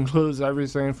includes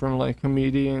everything from like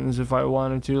comedians if I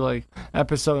wanted to. Like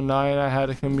episode 9, I had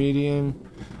a comedian.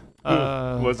 Who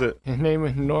was it? His name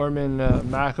is Norman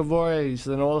McAvoy. He's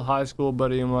an old high school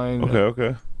buddy of mine.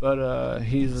 Okay. But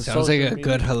he's a Sounds social like a media-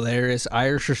 good, hilarious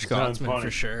Irish or Sounds Scotsman funny.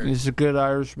 for sure. He's a good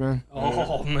Irishman,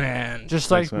 Oh man. just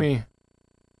Thanks, like man. me.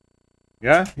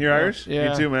 Yeah, you're Irish.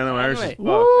 Yeah. Me too, man. I'm Irish as Anyway. fuck.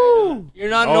 Woo!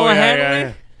 You're not Oh, Noah yeah, Handley?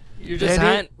 yeah, You're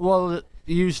just Well, it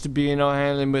used to be no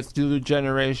handling with through the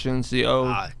generations. The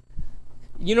old.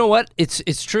 You know what?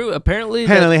 It's true. Apparently,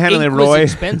 Handley, the Handley, ink Roy.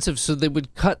 was expensive, so they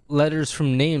would cut letters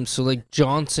from names. So like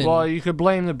Johnson. Well, you could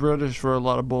blame the British for a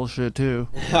lot of bullshit too.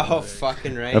 Oh,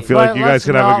 fucking right. I feel like you guys let's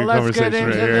could have a not- good let's get conversation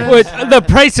right into here. this. With the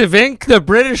price of ink, the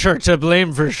British are to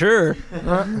blame for sure.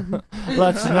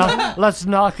 Let's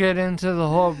not get into the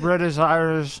whole British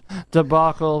Irish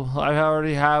debacle. I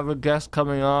already have a guest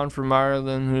coming on from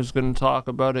Ireland who's going to talk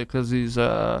about it because he's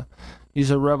a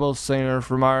rebel singer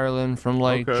from Ireland from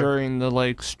like Okay. during the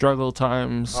like struggle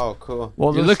times. Oh, cool. Well,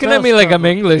 You're there's looking still at me like I'm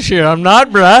struggle. English here. I'm not,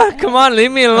 bruh. Come on,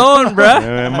 leave me alone, bruh.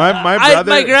 Yeah, my brother.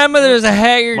 My grandmother is a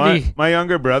Haggerty. My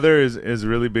younger brother is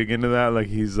really big into that. Like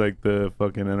he's like the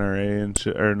fucking NRA and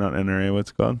shit, or not NRA.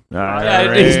 What's it called?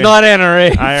 Yeah, he's not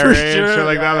NRA IRA for and sure. shit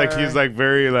like that. Like IRA. he's like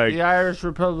very like The Irish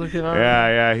Republican Army.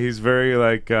 yeah. He's very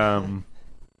like I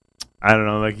don't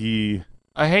know. Like he.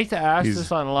 I hate to ask He's-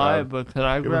 this on live, but can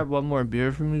I grab one more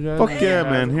beer from you guys? Fuck yeah,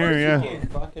 man. Here, yeah. You're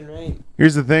fucking right.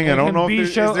 Here's the thing. I And don't can know if B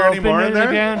is show there any open more it in there.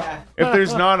 again? Yeah. If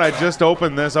there's not, I just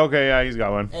opened this. Okay, yeah, he's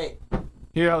got one. Hey.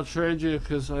 Here, I'll trade you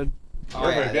because I. Oh, yeah,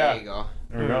 Perfect, there yeah. you go.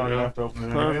 There we go. You don't have to open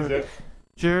it. Perfect.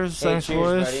 Cheers, Hey, thanks, cheers,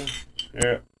 boys. buddy.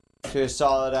 Yeah. To a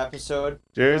solid episode.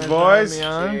 Cheers, Thanks for boys.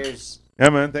 having me on. Cheers. Yeah,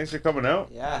 man. Thanks for coming out.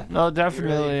 Yeah. No, We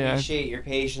definitely. really I appreciate your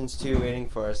patience too, waiting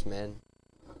for us, man.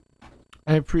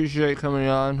 appreciate coming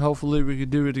on. Hopefully, we could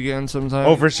do it again sometime.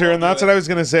 Oh, for sure. And that's what I was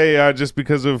gonna say. Just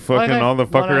because of fucking all the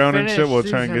fuck around and shit, we'll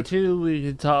try and get. Two, we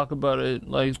could talk about it.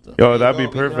 Like, Yo, that'd be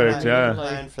There you go. We perfect. don't have Yeah. any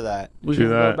plan for that. we do can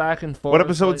that. go back and forth. What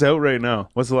episode's like, out right now?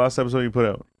 What's the last episode you put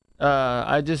out?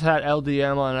 I just had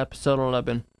LDM on episode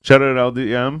 11. Shout out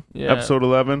LDM, Yeah. episode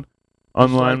 11, Just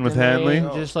online like with the name,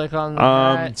 Hanley. Just like on the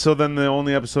hat. So then the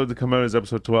only episode to come out is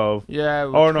episode 12. Yeah.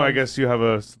 Oh no, I guess you have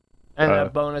a. And uh, a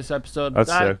bonus episode.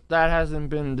 that's sick. That hasn't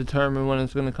been determined when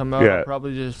it's gonna come out. Yeah. I'll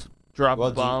probably just drop Well,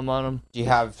 a bomb on them. Do you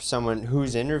have someone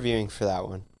who's interviewing for that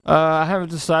one? I haven't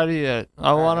decided yet.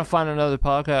 I want to find another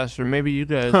podcaster. Maybe you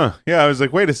guys. Huh? Yeah, I was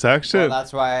like, wait a sec, Well, shit.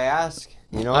 that's why I ask.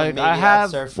 You know, Like, maybe I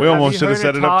have- that's We our almost Have you should have heard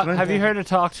set of it up talk- tonight. Have you heard of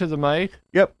Talk to the Mic?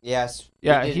 Yes.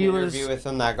 Yeah, we did he an was- interview with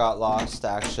him that got lost,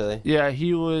 actually. Yeah,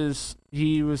 he was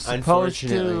supposed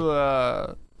Unfortunately.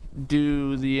 to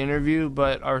do the interview,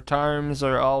 but our times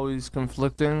are always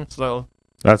conflicting.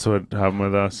 That's what happened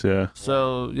with us. Yeah.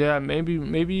 So yeah, maybe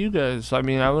you guys. I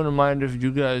mean, I wouldn't mind if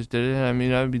you guys did it. I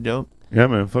mean, that'd be dope. Yeah,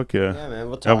 man. Fuck yeah. Yeah, man.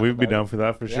 We'll Yeah, talk we'd be about down for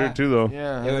that for sure Yeah. too, though.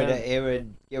 Yeah, It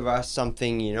would give us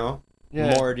something, you know,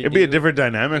 yeah. more to It'd be a do. different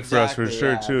dynamic for us for Exactly,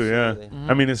 sure too. Yeah. absolutely. Mhm.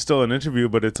 I mean, it's still an interview,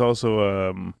 but it's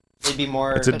also It'd be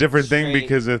more. it's a different thing straight,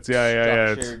 because it's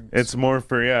structured. it's more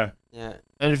for yeah. Yeah.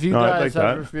 And if you No, I'd guys like that.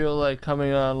 ever feel like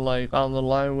coming on the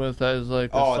line with as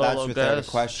like a Oh, solo that's without a guest,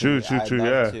 question. True, I'd true, love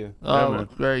yeah. to. oh man.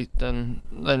 great, then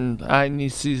I need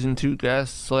season 2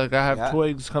 guests. Like I have Yeah.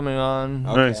 Twigs coming on.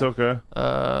 Okay. Nice. Okay.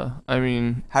 I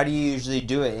mean, How do you usually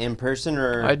do it? In person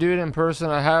or? I do it in person.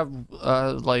 I have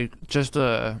like just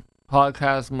a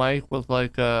podcast mic with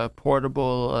like a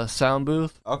portable sound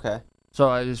booth. Okay. So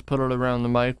I just put it around the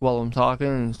mic while I'm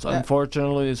talking. Yeah.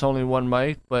 Unfortunately, it's only one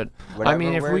mic, but I Whatever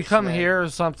mean, if we works, come man. here or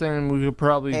something, we could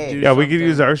probably Hey. do. Yeah, we could something.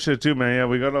 use our shit too, man. Yeah,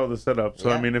 we got all the setup. So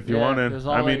I Yeah. mean, if you Yeah, wanted, 'cause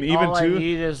I mean, even all I too.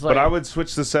 need is, But I like- would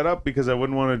switch the setup because I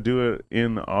wouldn't want to do it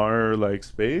in our like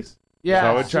space. Yeah, So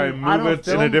I would try and move don't it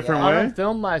in a different I way. don't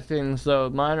film my things, though.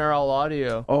 Mine are all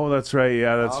audio. Oh, that's right.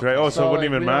 Yeah, that's Okay. right. Oh, so it wouldn't like,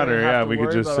 even we don't matter. have Yeah, to we could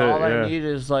worry just about sit. it. All I Yeah. need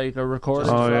is like a recording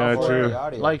Oh, yeah, software.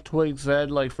 true. Like Twig said,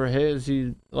 like for his,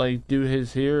 he like do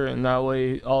his here, and that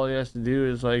way all he has to do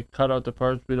is like cut out the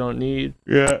parts we don't need,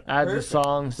 Yeah. add the Perfect.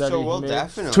 songs that So he we'll mixed.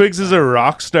 definitely. Twigs is a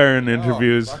rock star in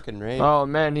interviews. Oh, fucking right. Oh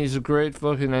man, he's a great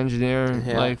fucking engineer.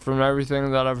 Yeah. Like from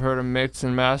everything that I've heard him mix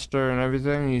and master and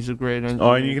everything, he's a great engineer.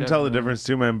 Oh, and you can tell the definitely. difference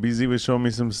too, man. BZ was showing me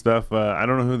some stuff. I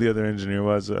don't know who the other engineer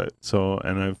was,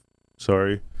 I'm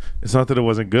sorry. It's not that it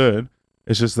wasn't good.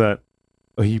 It's just that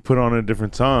he put on a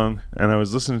different song, and I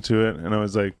was listening to it, and I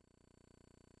was like,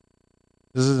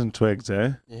 "This isn't Twigs,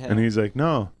 eh?" Yeah. And he's like,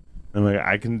 "No." I'm like,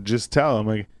 "I can just tell." I'm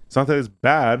like, "It's not that it's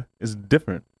bad. It's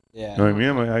different." Yeah. You know what I mean?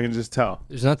 I'm like, "I can just tell."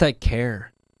 There's not that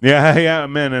care. Yeah, yeah,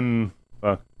 man, and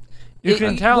You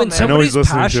can tell, when man. I know he's somebody's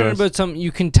listening to passionate us. about something,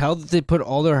 you can tell that they put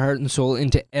all their heart and soul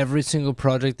into every single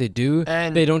project they do.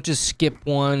 And They don't just skip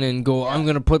one and go, "I'm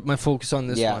gonna put my focus on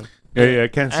this Yeah. one." yeah, I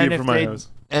can't see And it if from my they- house.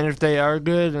 And if they are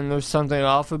good and there's something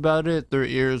off about it, their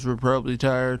ears were probably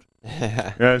tired.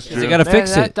 Yeah. Yeah, it's They true. gotta Man,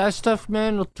 fix that, it. That stuff,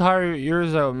 man, will tire your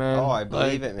ears out, man. Oh, I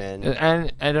believe it, man.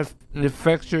 And it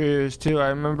affects your ears too. I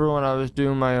remember when I was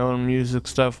doing my own music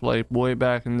stuff, like way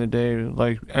back in the day,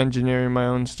 like engineering my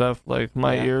own stuff. Like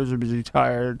my Yeah. ears would be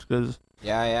tired because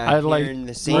Yeah. I'd like Hearing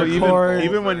the same Well, record-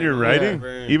 even when you're over writing, and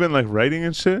over. even like writing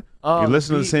and shit, you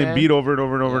listen to the same man. beat over and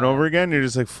over and over and Yeah. over again. You're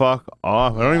just like, fuck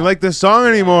off. I don't even like this song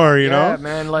anymore. You Yeah, know?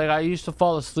 man. Like I used to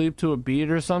fall asleep to a beat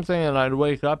or something, and I'd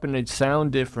wake up and it'd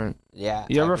sound different. Yeah.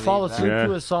 You I ever believe fall that. asleep Yeah.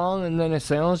 to a song and then it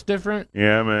sounds different?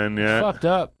 Yeah, man. Yeah. Fucked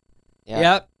up. Yeah.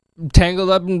 Yep.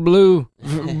 Tangled Up in Blue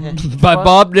by Fuck.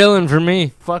 Bob Dylan for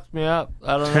me. Fucked me up.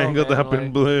 I don't know. Tangled man, up in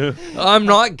like- blue. I'm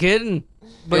not kidding.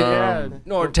 But yeah, Um,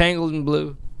 No, Tangled in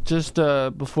Blue. just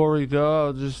before we go,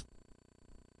 I'll just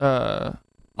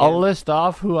I'll list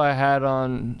off who I had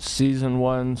on season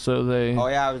 1, so they. Oh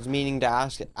yeah, I was meaning to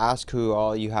ask who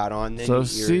all you had on. Then So you're-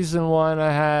 season 1,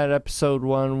 I had episode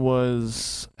 1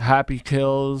 was Happy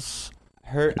Kills.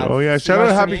 Oh, yeah, shout out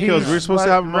Rest in Happy Kills. peace- We were supposed to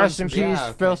have him on Rest in some peace, shit. Yeah,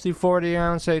 okay. Filthy 40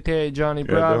 ounce, aka Johnny Yeah,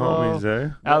 the Bravo. homies, eh?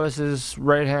 I was his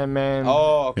right hand man.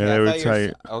 Oh, okay. Yeah, they I were thought you were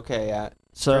tight. okay, yeah.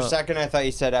 so For a second, I thought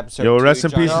you said episode. Yo, 2, rest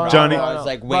in peace, Bravo. Johnny. I was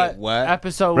like, wait, But what?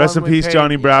 Episode Rest 1 in we peace, paid-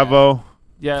 Johnny Bravo.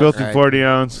 Yeah. Filthy Right. 40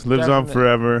 ounce. Lives on Definite-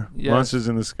 forever. Yes. Monsters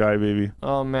in the sky, baby.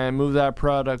 Oh man, move that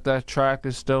product. That track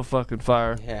is still fucking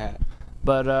fire. Yeah.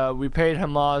 But we paid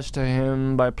homage to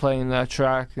him by playing that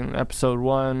track in episode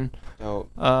 1. Oh,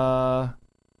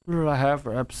 What did I have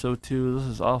for episode 2? This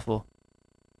is awful.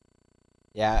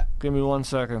 yeah. Give me 1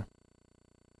 second.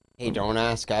 Hey, don't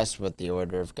ask us what the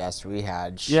order of guests we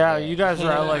had. Yeah, Shit. you guys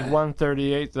are at like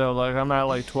 138 though. Like I'm at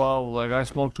like 12. Like I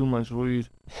smoke too much weed.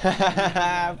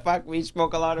 Fuck, we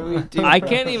smoke a lot of weed too. I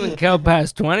can't even count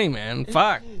past 20, man.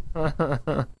 Fuck.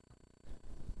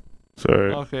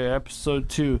 Sorry. Okay, episode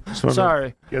 2. Just wanna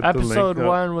Sorry. get the Episode link up.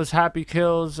 1 was Happy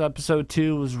Kills. Episode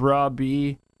 2 was Raw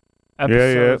B. Yeah,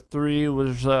 Episode yeah. 3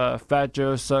 was Fat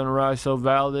Joe Sunrise So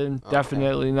Valid. Okay.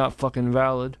 Definitely not fucking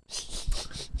valid.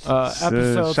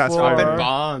 Episode shots 4. Dropping fired.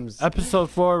 bombs. Episode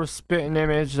 4 was Spitting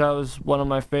Image. That was one of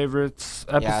my favorites.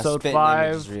 Yeah, Episode Spitting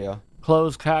Image is 5, real.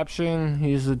 Closed Caption.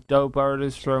 He's a dope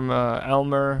artist from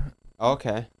Elmer.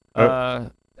 Okay.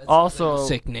 Also,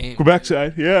 Sick name. Quebec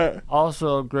side, yeah.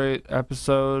 also a great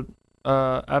episode.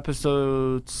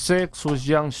 Episode 6 was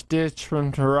Young Stitch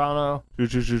from Toronto.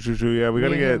 True. Yeah, we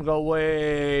gotta Me and him get. go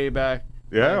way back.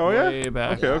 Yeah. Oh yeah. Way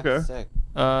back. Okay. Sick.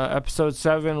 Episode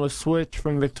 7 was Switch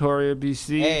from Victoria,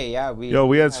 BC. Hey, yeah, Yo,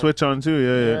 we had Switch on too.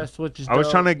 Yeah. Switch is I was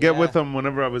dope. trying to get Yeah. with him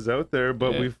whenever I was out there,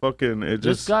 but Yeah. we fucking it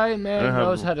This just. guy, man, I have-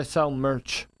 knows how to sell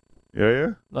merch.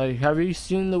 Yeah. Like, have you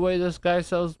seen the way this guy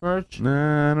sells merch?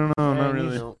 Nah, I don't know. Man, Not you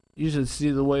really. should- You should see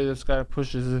the way this guy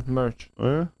pushes his merch. Oh,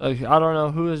 yeah? Like, I don't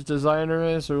know who his designer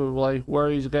is or, like, where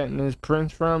he's getting his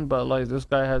prints from, but, like, this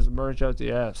guy has merch out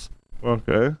the ass.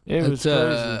 Okay. It was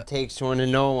That's, crazy. Takes one to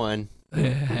know one.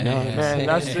 Man,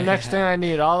 that's the next thing I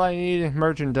need. All I need is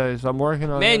merchandise. I'm working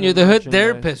on Man, getting you're the hood merchandise.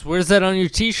 therapist. Where's that on your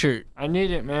T-shirt? I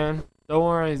need it, man. Don't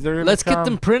worry. They're gonna Let's get come.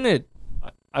 them printed.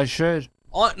 I should.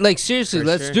 Like seriously, For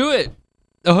let's sure. do it.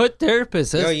 The hood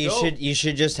therapist. Yo, That's you dope.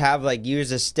 should just have like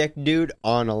use a stick dude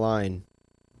on a line.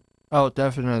 Oh,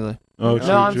 definitely. Oh, No, true,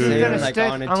 No, I'm true. just yeah. gonna Like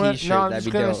stick. on a I'm gonna, t-shirt, no, I'm that'd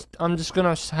just be gonna. dope. I'm just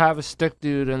gonna have a stick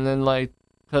dude, and then like,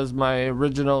 cause my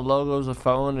original logo's a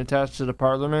phone attached to the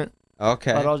Parliament,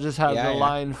 Okay. but I'll just have Yeah, the yeah.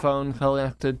 line phone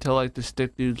connected to like the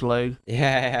stick dude's leg.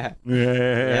 Yeah.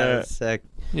 Yeah. That's sick.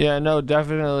 Yeah, no,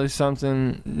 definitely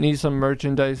something. Need some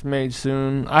merchandise made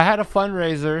soon. I had a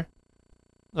fundraiser.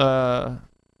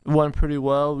 Went pretty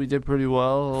well. We did pretty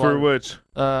well. For which?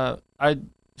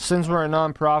 Since we're a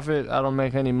non-profit, I don't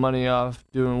make any money off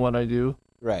doing what I do.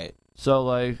 Right. So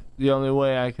like the only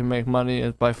way I can make money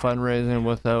is by fundraising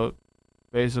without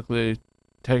basically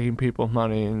taking people's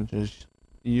money and just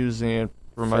using it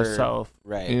for myself.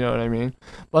 Right. You know what I mean?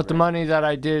 But the Right. money that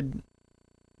I did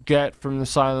get from the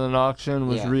silent auction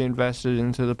was Yeah. reinvested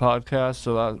into the podcast,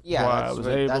 so that's Yeah, why I that's was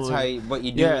what, able that's to. how you, what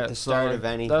you do Yeah, at the so, start like, of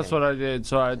anything. That's what I did.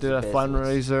 So I did a business.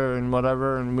 fundraiser and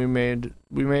whatever, and we made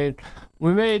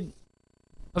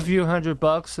a few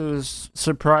 $100. It was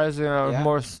surprising. I was Yeah.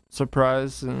 more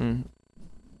surprised, and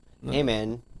Hey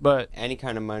man, but any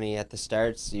kind of money at the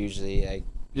start's usually like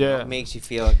yeah, it makes you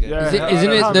feel good. Yeah, Isn't I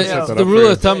it don't the, know. the rule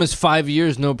of thumb is 5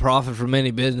 years, no profit from any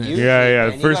business. Usually, Yeah. man,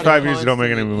 The you first gotta 5 years you don't make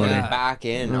any constantly money. put it back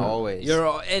in Yeah. always. You're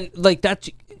all, and like that.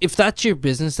 If that's your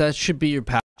business, that should be your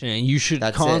passion, and you should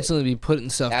That's constantly be putting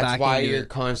stuff That's back why into you're it.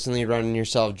 constantly running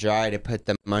yourself dry to put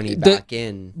the money The- back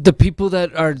in. The people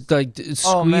that are like Oh,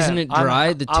 squeezing man, it dry,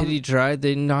 I'm- the titty dry,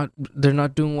 they're not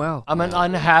doing well. I'm an Yeah,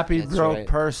 unhappy that's broke right.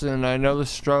 person. I know the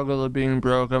struggle of being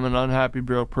broke. I'm an unhappy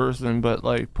broke person, but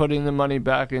like putting the money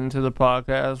back into the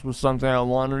podcast was something I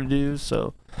wanted to do.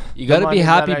 So You got to money be that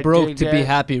happy I broke did to be get-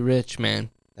 happy rich, man.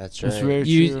 That's it's right. very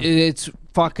You, true. it's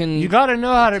fucking. You gotta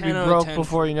know how to be 10 out of broke 10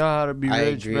 before you know how to be I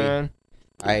rich, agree. man.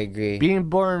 I agree. Being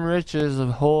born rich is a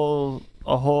whole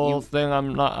You- thing.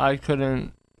 I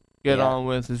couldn't get Yeah. on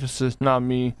with. It's just not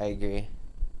me. I agree.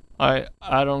 I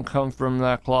don't come from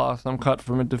that cloth. I'm cut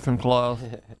from a different cloth.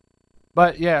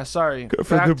 But yeah, sorry. Cut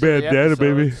from Back the to bandana, episode.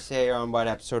 baby. Say you're on what,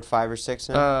 episode 5 or 6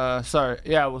 now? Sorry.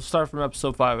 Yeah, we'll start from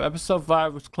episode 5. Episode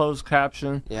 5 was closed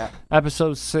caption. Yeah.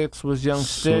 Episode 6 was Young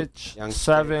Stitch. Young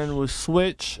 7 Stitch. was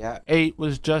Switch. Yeah. 8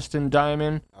 was Justin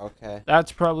Diamond. Okay.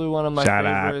 That's probably one of my Shout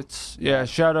out. favorites. Yeah,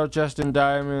 shout out Justin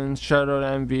Diamond. Shout out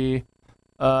MV.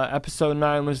 Episode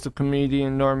 9 was the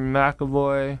comedian Norman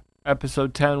McAvoy.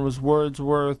 Episode 10 was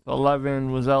Wordsworth.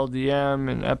 11 was LDM.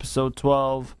 And episode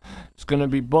 12 is going to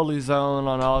be Bully Zone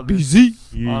on August.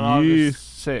 On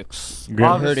August 6th. Good.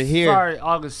 August, Heard it here. Sorry,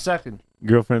 August 2nd.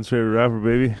 Girlfriend's favorite rapper,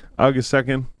 baby. August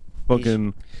 2nd.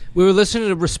 Fucking. We were listening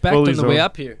to Respect Bully on the way Zone.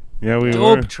 up here. Yeah, we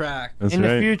Dope were. track. That's In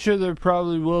right. the future, there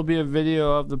probably will be a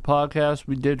video of the podcast.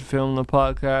 We did film the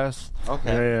podcast.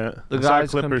 Okay. Yeah. The I saw a guy's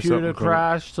clip or computer something from it.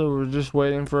 crashed, so we're just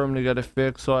waiting for him to get it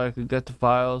fixed so I could get the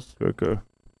files. Okay.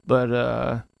 But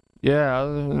yeah,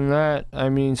 other than that, I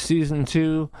mean, season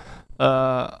 2,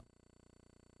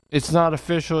 it's not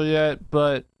official yet,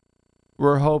 but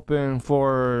we're hoping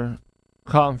for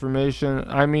confirmation.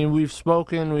 I mean, we've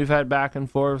spoken, we've had back and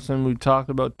forths, and we've talked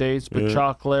about dates, but Yeah.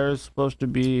 Chocolate is supposed to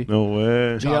be No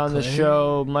way. be on the Chocolate.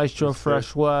 show. Maestro That's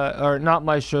Fresh What, or not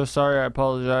Maestro, sorry, I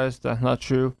apologize, that's not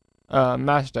true.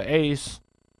 Master Ace.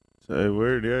 Say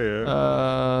word, yeah.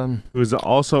 Um, Who was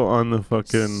also on the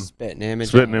fucking Spitting Image.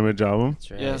 Spitting Image album.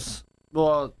 That's right. yes.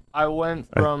 Well, I went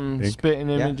I from think- Spitting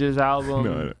Yeah. Images album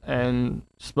No, and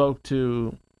spoke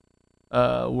to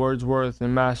Wordsworth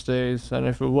and Master Ace, and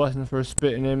if it wasn't for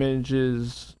Spitting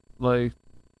Images, like,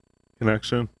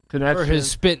 Connection. For connection his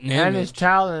spitting and his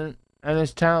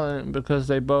image. talent, because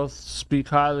they both speak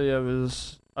highly of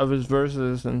his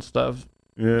verses and stuff,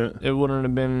 Yeah. it wouldn't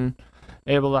have been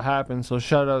able to happen. So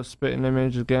shout out Spitting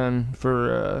Image again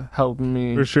for helping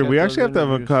me. For sure. get We those actually have to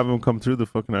interviews. have him come through the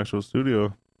fucking actual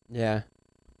studio. Yeah.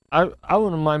 I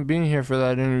wouldn't mind being here for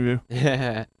that interview.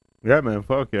 Yeah. Yeah, man.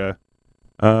 Fuck yeah.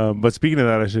 But speaking of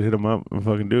that, I should hit him up and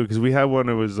fucking do it because we had one.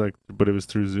 It was like, but it was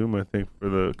through Zoom, I think, for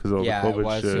the because all the Yeah, COVID it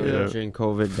was shit. Yeah. during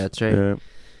COVID. That's right. Yeah.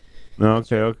 No,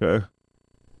 okay.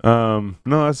 No,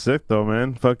 that's sick though,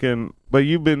 man. Fucking. But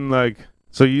you've been like,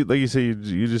 so you like you say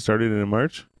you just started it in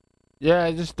March. Yeah,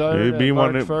 I just started Yeah, it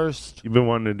March wanted- 1st. You've been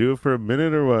wanting to do it for a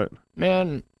minute or what?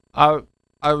 Man, I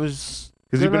was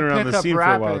Because you've been gonna around pick the up scene for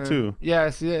a while rapping. too. Yeah,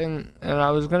 see, and I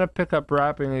was gonna pick up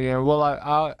rapping again. Well,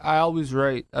 I always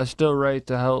write. I still write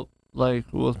to help, like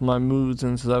with my moods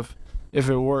and stuff. If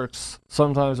it works,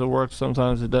 sometimes it works,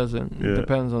 sometimes it doesn't. Yeah. It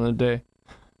depends on the day.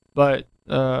 But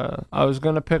I was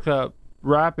gonna pick up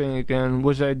rapping again,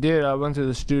 which I did. I went to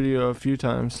the studio a few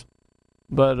times,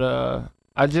 but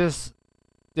I just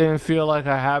didn't feel like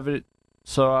I have it.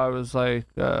 So I was like,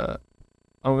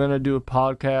 I'm gonna do a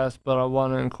podcast, but I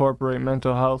want to incorporate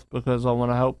mental health because I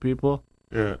want to help people.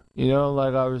 Yeah. You know,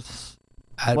 like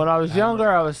when I was younger,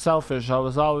 I was selfish. I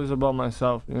was always about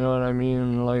myself. You know what I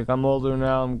mean? Like I'm older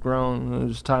now, I'm grown.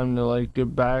 It's time to like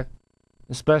give back,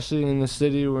 especially in the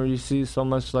city where you see so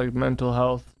much like mental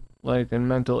health, like and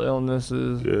mental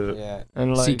illnesses, Yeah. Yeah.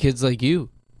 and like See kids like you.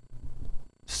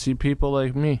 see people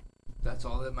like me. That's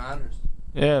all that matters.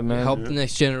 Yeah, man. Help the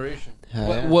next generation.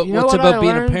 Yeah. What, You know what's what I about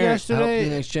being a learned parent? Help yesterday?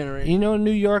 the next generation. You know,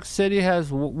 New York City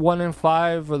has 1 in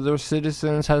 5 of their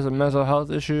citizens has a mental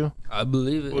health issue. I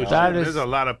believe it. Well, That there's is- a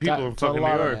lot of people in that's a fucking New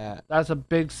lot of- York. Yeah. That's a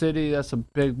big city. That's a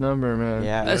big number, man.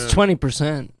 Yeah. That's Yeah.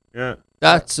 20%. Yeah.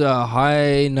 That's a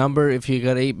high number. If you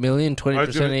got 8 million,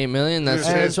 20% 8 million. That's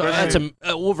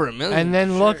over a million. And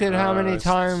then look at how Uh, many it's-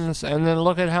 times,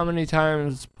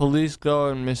 police go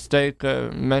and mistake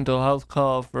a mental health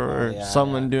call for Oh, yeah,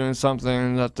 someone yeah. doing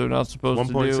something that they're not supposed to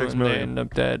do, 1.6 and they million. end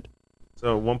up dead.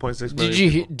 So 1.6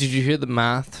 million. Did you hear the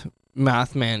math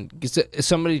man?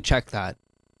 Somebody check that.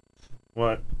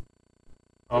 What?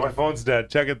 Oh, my phone's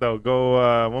dead. Check it though.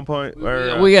 Go 1 point.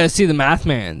 Or, We got to see the math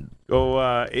man.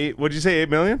 go 8. What'd you say? 8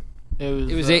 million?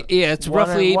 It was, It's one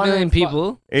roughly in- 8 one in million fi-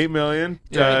 people. 8 million.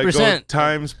 Yeah, go 8%.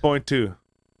 times 0.2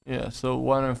 yeah. So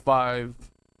 1 in 5.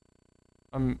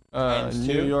 Times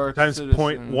New two? York times citizens.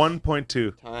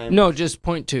 1.2. Time. No, just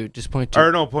 0.2. Just 0.2.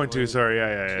 Or no, 0.2. Sorry.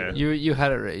 Yeah. You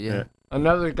had it right. Yeah. Yeah.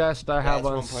 Another guest I Yeah, have it's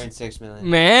on. 1.6 million.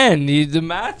 Man, the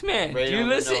math man. Right Do you on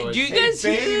the listen? nose. Do you Hey, guys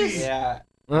see this? Yeah.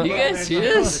 Uh, You guys see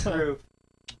this?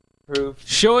 Proof.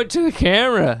 Show it to the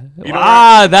camera. You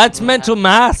know That's mental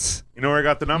maths. You know where I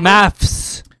got the number?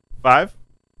 Maths. 5.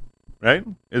 Right?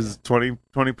 Is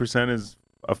 20% is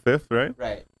a fifth, right?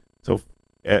 Right. So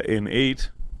in 8,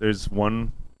 there's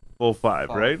 1 full 5,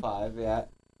 right? 5, yeah.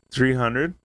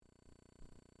 300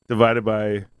 divided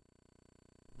by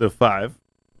the 5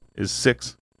 is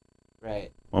 6.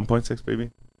 Right. 1.6,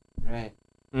 baby. Right.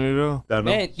 There you go. That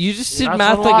Man, you just did That's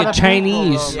math a lot like a of people,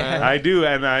 Chinese. though, man. I do,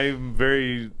 and I'm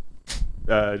very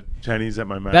Chinese at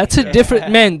my math. That's a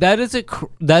different man. That's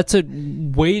a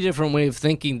way different way of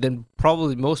thinking than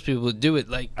probably most people would do it.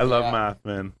 Like I love Yeah. math,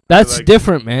 man. that's I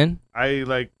different, man.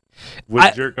 would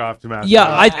I- jerk off to math.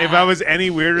 Yeah, if I was any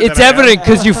weirder, It's than I am- evident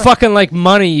because you fucking like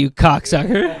money, you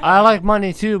cocksucker. I like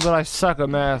money too, but I suck at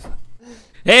math.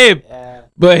 Hey, Yeah.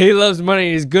 but he loves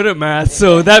money. He's good at math,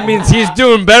 so that means he's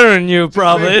doing better than you,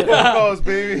 probably. Phone calls,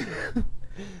 baby.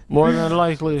 More than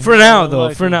likely. For now, More than though.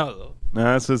 likely. For now, though. Nah,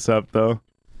 that's what's up, though.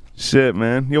 Shit,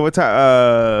 man. Yo, what's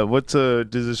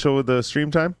does it show the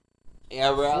stream time?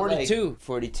 Yeah, we're at 42. Like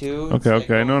 42. Okay, It's like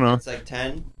okay, no. It's like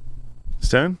 10. It's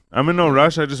 10? I'm in no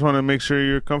rush. I just want to make sure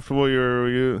you're comfortable. You Are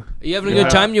you having a Yeah.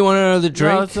 good time? You want another No,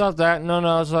 drink? it's not that.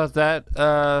 No, it's not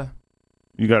that.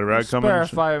 you got a ride coming? Spare and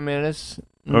shit? 5 minutes.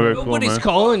 Okay, cool, Nobody's man.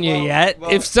 calling you Well, yet.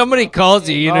 well- If somebody calls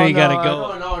you, you know Oh, you gotta no,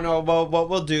 go. No. Well, what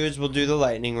we'll do is we'll do the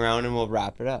lightning round and we'll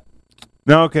wrap it up.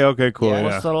 No, okay, cool. Yeah. Yeah.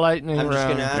 What's the lightning I'm just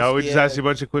round? gonna ask Yeah, we just asked you a you.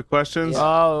 bunch of quick questions.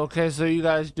 Oh, okay. So you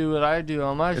guys do what I do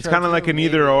on my It's show, kind of too. like an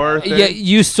either or thing. Yeah,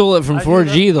 you stole it from I do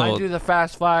 4G the- I though. do the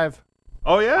Fast 5.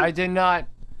 Oh, yeah? I did not.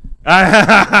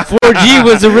 4G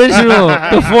was original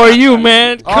before you,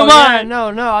 man. Come Oh, on.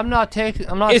 yeah, no, I'm not taking.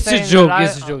 I'm not It's a saying joke, that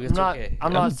it's a joke, it's I'm not, okay.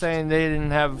 I'm not saying they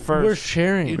didn't have it first. We're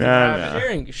sharing. You Nah, can have nah.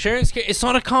 it. Sharing's. It's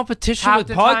not a competition Half with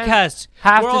the time- podcasts.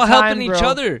 half We're the all time, helping each bro.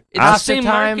 other. It's Half the same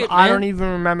time, market, I man. don't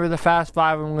even remember the Fast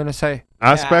 5 I'm gonna say.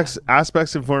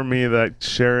 Aspects inform me that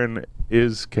Sharon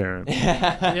is Karen.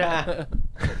 Yeah.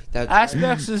 That's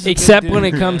Aspects is a good Except when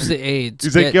dude, it comes man. to AIDS.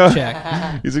 He's like, Get yo.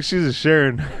 checked. He's like, she's a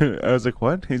Sharon. I was like,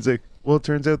 what? He's like, well, it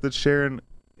turns out that Sharon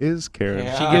is Karen.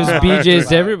 Yeah. She gives BJs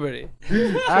to everybody.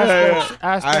 Aspects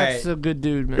Alright. is a good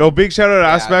dude, man. Yo, big shout out to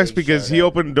Yeah, Aspects big because shout he out.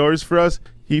 opened doors for us.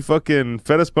 He fucking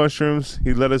fed us mushrooms.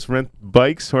 He let us rent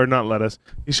bikes, or not let us.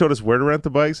 He showed us where to rent the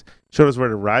bikes, showed us where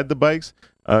to ride the bikes.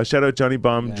 Shout out Johnny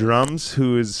Bomb Yes. Drums,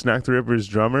 who is Snack the Ripper's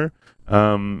drummer.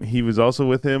 He was also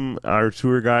with him, our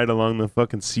tour guide along the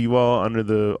fucking seawall under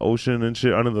the ocean and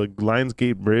shit, under the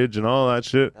Lionsgate Bridge and all that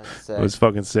shit. That's It was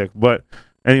fucking sick. But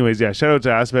anyways, yeah, shout out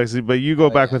to Aspects. But you go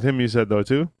back with him, you said, though,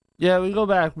 too? Yeah, we go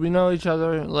back. We know each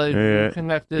other. Like, we're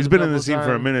connected. He's been in the couple scene for a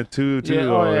times. minute, too. Yeah,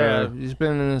 though, yeah. He's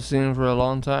been in the scene for a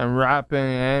long time, rapping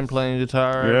and playing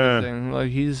guitar, Yeah. everything.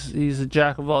 Like, he's a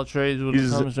jack of all trades when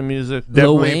He's it comes to music.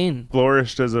 Lil Definitely Wayne.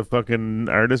 flourished as a fucking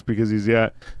artist because he's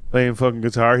playing fucking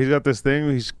guitar. He's got this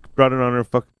thing. He's brought it on our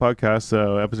fucking podcast,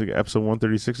 episode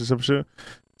 136 or some shit.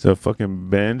 It's a fucking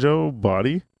banjo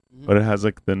body, but it has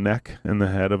like the neck and the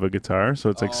head of a guitar. So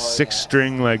it's like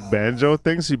six-string like banjo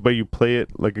things, but you play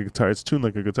it like a guitar. It's tuned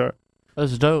like a guitar.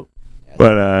 That's dope.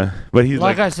 But he's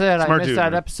Like I said, I smart missed dude,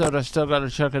 that man. episode. I still got to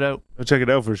check it out. I'll check it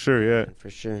out for sure. Yeah. For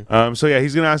sure. So yeah,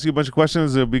 he's gonna ask you a bunch of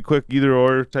questions. It'll be quick, either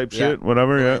or type Yeah. shit,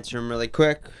 whatever. We'll Yeah. answer them really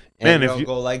quick. Man, And if it'll you-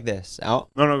 go like this. Out.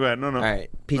 No, go ahead. No. All right.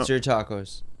 Pizza or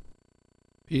tacos?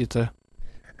 Pizza.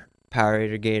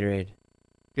 Powerade or Gatorade?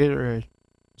 Gatorade.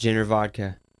 Gin or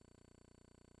vodka?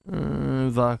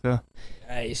 Vodka.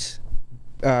 Nice.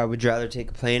 Would you rather take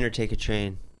a plane or take a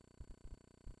train?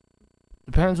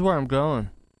 Depends where I'm going.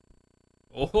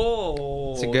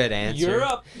 Oh, It's a good answer.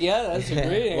 Europe. Yeah, that's a great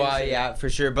answer. Well, yeah, for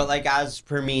sure. But like as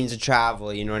per means of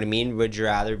travel, you know what I mean? Would you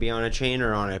rather be on a train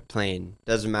or on a plane?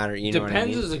 Doesn't matter. You know what I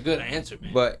Depends mean? is a good answer,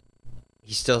 man. But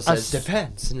he still says s-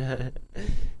 depends.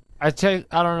 I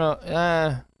don't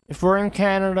know. If we're in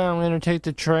Canada, I'm gonna take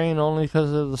the train only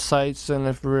because of the sights, and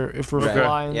if we're Right.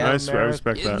 flying, Yeah. to Nice, I America,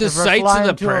 respect that. The If we're sights of flying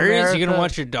the to prairies. You gonna America-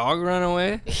 watch your dog run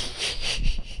away?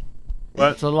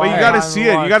 But It's a you long gotta time see to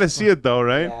it. You watch. gotta see it though,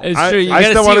 right? Yeah. It's I- true. You I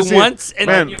still gotta wanna see see it it. once, and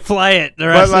Man. then you fly it the But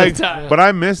rest like, of the time. but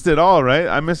I missed it all, right?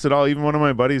 I missed it all. Even one of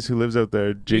my buddies who lives out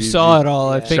there, JDG. You saw it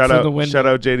all, I Yeah. think, Shout from out, the window. shout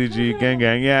out JDG,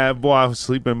 gang. Yeah, boy, I was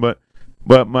sleeping, but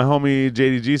my homie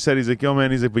JDG said, he's like, yo, man,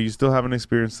 he's like, but you still haven't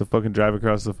experienced to fucking drive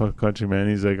across the fucking country, man.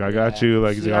 He's like, I got Yeah. you.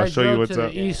 Like, he's See, like, I'll I show you drove what's to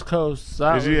up. the East Coast.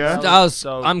 That Did you, yeah? dope.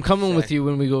 I'm coming with you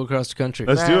when we go across the country.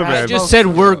 Let's do it, Man, I man. I just smoked-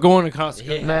 said we're going across the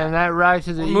country. Man, that ride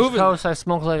to the We're East moving. Coast, I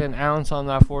smoked like an ounce on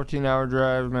that 14-hour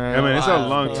drive, man. Yeah, man, it's a Wow.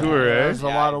 long tour, eh? That's a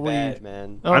lot of weed.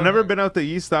 man. Oh, I've never been out the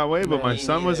east that way, but Man, my me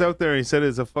son was neither. out there. He said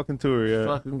it's a fucking tour, yeah.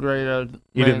 Fucking great.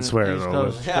 He didn't swear, East though,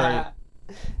 Coast is great.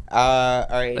 All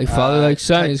right. Like father, like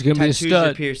son, he's gonna be a tattoos or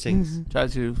stud. piercings.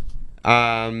 Tattoo.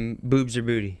 Boobs or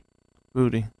booty?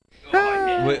 Booty.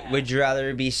 Would you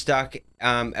rather be stuck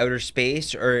outer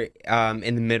space or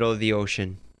in the middle of the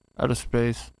ocean? Outer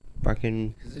space.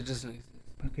 Fucking It doesn't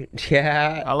exist.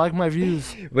 yeah. I like my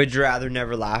views. Would you rather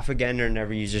never laugh again or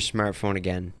never use your smartphone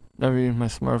again? Never use my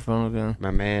smartphone again. My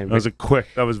man. That was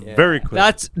That was Yeah. very quick.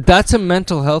 That's a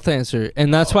mental health answer,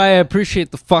 and that's why I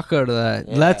appreciate the fuck out of that.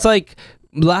 Yeah. That's like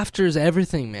laughter is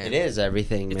everything, man. It is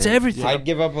everything, man. It's everything. I'd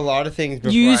give up a lot of things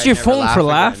before You use I'd your never phone laugh for again.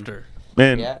 laughter.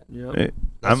 Man, Yeah, Yep.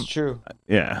 that's I'm true.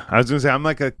 yeah. I was gonna say I'm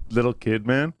like a little kid,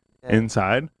 man, Yeah.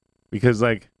 inside, because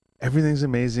like everything's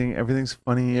amazing, everything's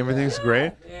funny, everything's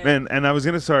great, man. And I was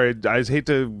gonna I just hate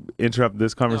to interrupt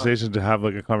this conversation to have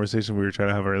like a conversation we were trying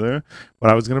to have earlier, but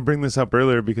I was gonna bring this up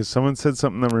earlier because someone said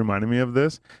something that reminded me of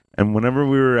this. And whenever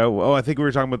we were out, I think we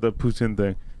were talking about the poutine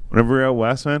thing. Whenever we were out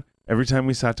west, man, every time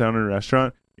we sat down in a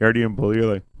restaurant, Yardy and Bully are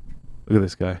like, look at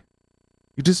this guy.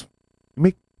 You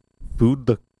make food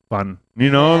look fun. You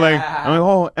know, like I'm like,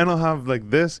 oh, and I'll have like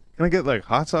this. Can I get like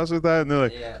hot sauce with that? And they're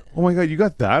like, Yeah. oh my god, you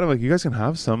got that? I'm like, you guys can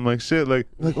have some. Like shit. Like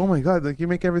oh my god, like you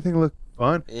make everything look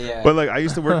fun. Yeah. But like I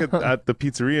used to work at the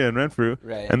pizzeria in Renfrew,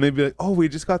 Right. and they'd be like, oh, we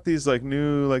just got these like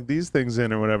new like these things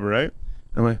in or whatever, right?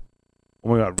 I'm like, oh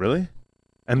my god, really?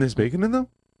 And there's bacon in them?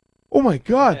 Oh my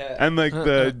god! Yeah. And like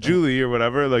the Julie or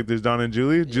whatever, like there's Don and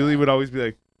Julie. Julie would always be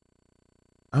like,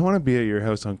 I want to be at your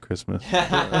house on Christmas.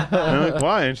 And I'm like,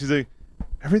 why? And she's like,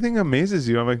 everything amazes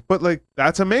you. I'm like, but like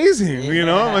that's amazing, you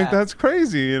know? I'm like, Yeah. that's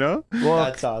crazy, you know? Well,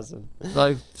 That's awesome.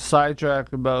 like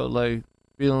sidetrack about like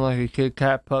feeling like a kid.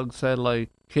 Cat Pug said like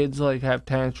kids like have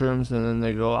tantrums and then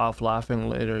they go off laughing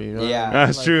later. You know? Yeah.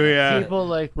 That's Like, true, yeah. People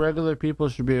like regular people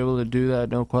should be able to do that,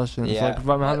 no questions. Yeah. Like if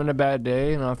I'm having a bad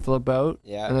day and I flip out,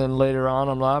 Yeah. and then later on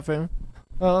I'm laughing.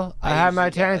 Well, I had my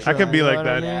usually get tantrum. I can be you know like what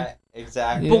I that. mean? Yeah,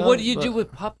 exactly. Yeah. But what do you but- do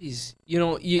with puppies? You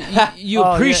know, you Oh,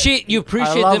 yeah. appreciate I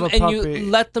appreciate love them, a and puppy.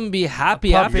 you let them be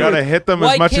happy A puppy. after. You gotta hit them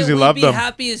Why as much can't as you we love be them.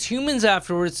 happy as humans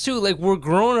afterwards too? Like we're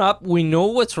grown up, we know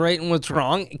what's right and what's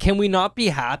wrong. Can we not be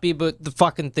happy about the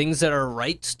fucking things that are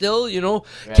right still? You know,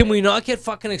 can we not get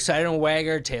fucking excited and wag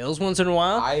our tails once in a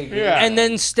while? I agree. Yeah. And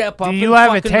then step up Do and you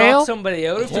have a fucking tail? knock somebody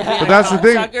out. If you're being But a that's the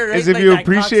thing, cocksucker, right? is if Like you that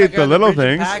appreciate cocksucker the on little bridge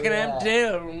and things- packing them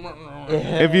tail.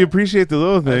 If you appreciate the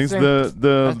little things, think- I think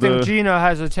the Gino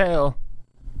has a tail.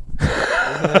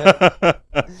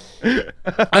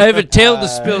 I have a tale to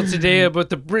spill today about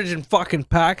the bridge in fucking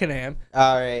Pakenham.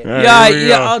 All right. All right, Yeah, here we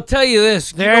yeah. go. I'll tell you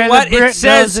this. There You know the what? Brit It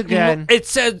says goes again. It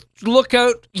says look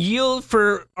out, yield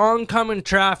for oncoming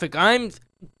traffic. I'm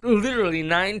literally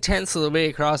 9/10 of the way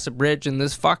across the bridge, and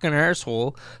this fucking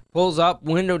arsehole pulls up,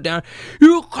 window down.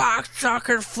 You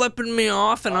cocksucker, flipping me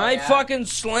off, and I fucking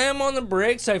slam on the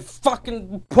brakes. I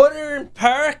fucking put her in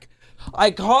park.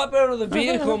 I hop out of the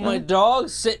vehicle. My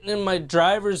dog's sitting in my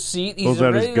driver's seat. He's Pulls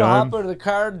out his ready to hop gun. out of the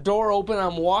car. Door open.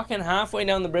 I'm walking halfway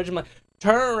down the bridge. I'm like,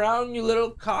 turn around, you little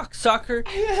cocksucker.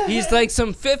 He's like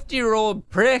some 50-year-old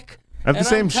prick. I have the And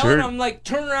same I'm telling shirt. him, I'm like,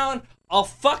 turn around. I'll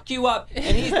fuck you up.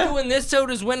 And he's doing this out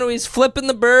his window. He's flipping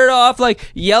the bird off, like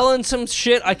yelling some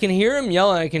shit. I can hear him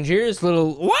yelling. I can hear his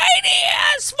little whiny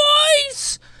ass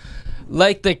voice.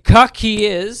 Like the cuck he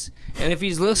is. And if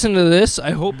he's listening to this,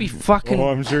 I hope he fucking. Oh,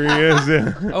 I'm sure he is.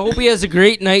 Yeah. I hope he has a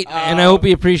great night, and I hope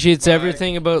he appreciates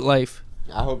everything about life.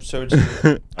 I hope so too.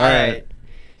 All right.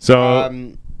 So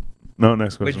no,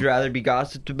 next Would question. you rather be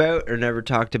gossiped about or never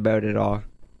talked about at all?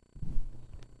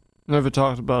 Never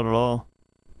talked about it all.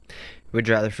 Would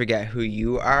you rather forget who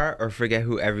you are or forget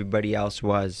who everybody else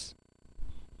was?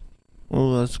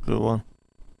 Oh, that's a good one.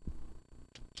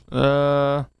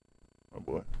 Oh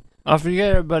boy. I'll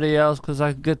forget everybody else because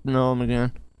I could get to know them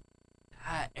again.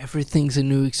 Everything's a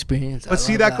new experience. But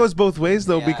see, that goes both ways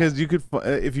though, Yeah. because you could,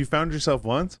 if you found yourself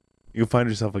once, you can find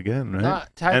yourself again, right? Not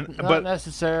but-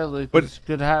 necessarily, but- but you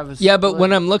could have a Yeah, but split.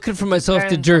 when I'm looking for myself to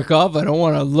Depends. jerk off, I don't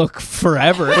want to look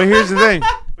forever. But here's the thing.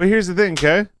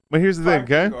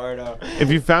 Okay. Gordo. If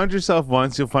you found yourself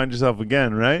once, you'll find yourself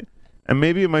again, right? And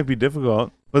maybe it might be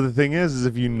difficult, but the thing is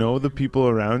if you know the people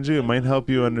around you, it might help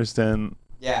you understand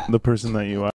Yeah. the person that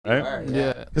you are, right?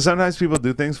 Yeah. Because sometimes people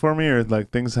do things for me, or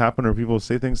like things happen, or people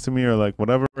say things to me, or like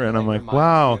whatever, and I'm like, reminds you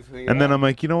wow. of who you And then are. I'm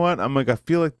like, you know what? I'm like, I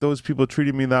feel like those people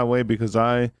treated me that way because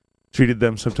I treated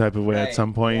them some type of way at Right,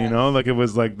 some point, yeah. you know? Like it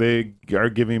was like they are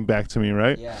giving back to me,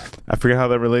 right? Yeah. I forget how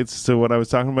that relates to what I was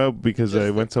talking about because I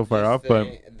went so far off, but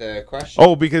the question.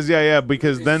 oh, because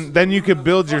because then you could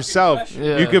build yourself.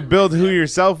 Yeah. You could build who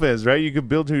yourself is, right? You could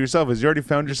build who yourself is. You already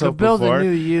found yourself build before. a new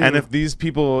you. And if these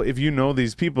people, if you know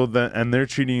these people then, and they're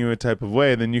treating you a type of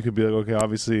way, then you could be like, okay,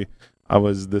 obviously I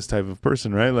was this type of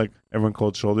person, right? Like everyone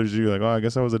cold shoulders you, like, oh, I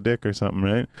guess I was a dick or something,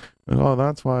 right? Like, oh,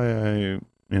 that's why I,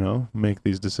 make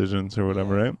these decisions or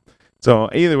whatever, right? So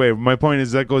either way, my point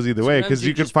is that goes either way because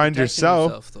you could find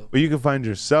yourself, but you can find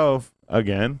yourself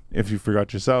again if you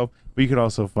forgot yourself, but you could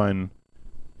also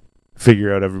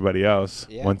figure out everybody else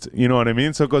Yeah. once, you know what I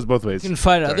mean? So it goes both ways. You can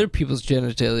find Sorry. other people's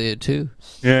genitalia too.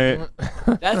 Yeah.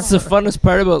 That's the funnest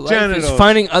part about life is Genitals.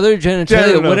 finding other genitalia.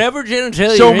 Genitals. Whatever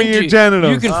genitalia Show you're me your into,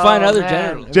 genitals. You can Oh, find other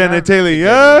man. genitals.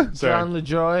 Genitalia. Sorry. John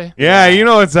LaJoy. Yeah, you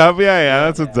know what's up. Yeah,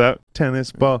 that's what's up.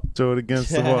 Tennis ball, throw it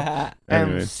against the wall.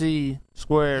 Anyways. MC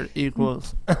squared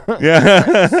equals.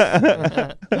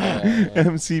 Yeah.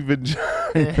 MC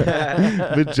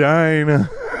vagina.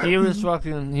 He was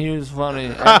funny. And he was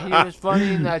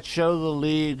funny in that show, The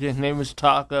League. His name was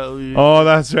Taco. Oh,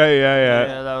 that's right. Yeah.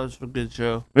 Yeah, that was a good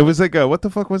show. It was like what the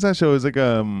fuck was that show? It was like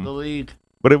The League.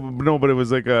 but it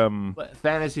was like But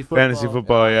fantasy football. fantasy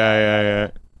football.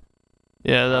 Yeah.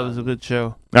 Yeah, that was a good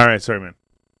show. All right, sorry, man.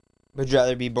 Would you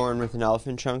rather be born with an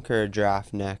elephant trunk or a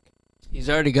giraffe neck? He's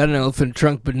already got an elephant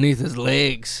trunk beneath his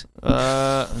legs.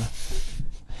 I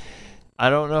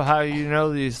don't know how you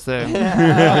know these things.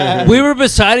 We were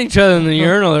beside each other in the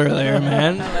urinal earlier,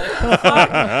 man.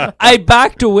 I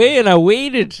backed away and I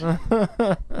waited. Oh,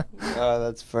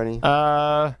 that's funny.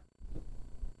 I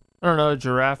don't know,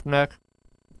 giraffe neck.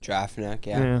 Giraffe neck,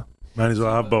 Yeah. yeah. Might as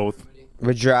well have both.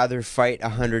 Would you rather fight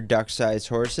 100 duck-sized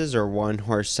horses or one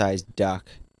horse-sized duck?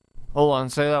 Hold on,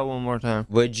 say that one more time.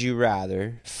 Would you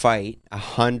rather fight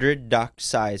 100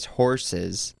 duck-sized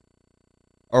horses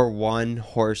or one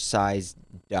horse-sized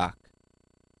duck?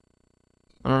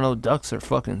 I don't know, ducks are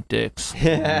fucking dicks.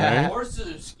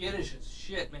 Horses are skittish as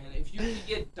shit, man. If you could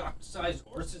get duck-sized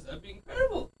horses, that'd be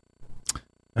incredible.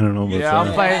 I don't know about Yeah,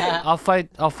 that.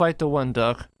 I'll fight the one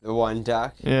duck. The one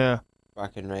duck? Yeah.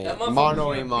 Fucking right. That motherfucker's Mono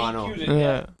gonna a mono. beat you to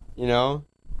Yeah. You know?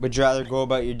 Would you rather go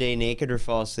about your day naked or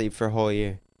fall asleep for a whole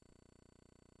year?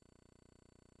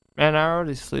 Man, I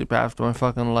already sleep after my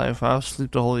fucking life. I'll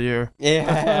sleep the whole year.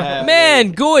 Yeah.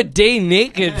 Man, go a day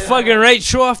naked. Fucking right,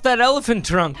 show off that elephant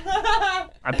trunk.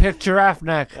 I picked giraffe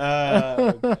neck.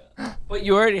 But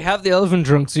you already have the elephant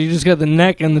trunk, so you just got the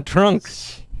neck and the trunk.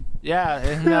 Yeah,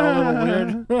 isn't that a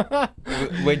little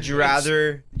weird? Would you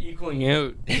rather Equaling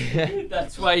out.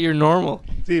 That's why you're normal.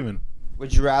 Steven.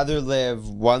 would you rather live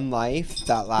one life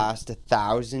that lasts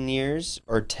 1,000 years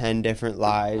or 10 different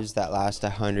lives that last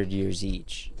 100 years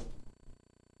each?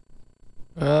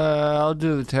 I'll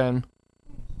do the 10.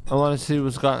 I want to see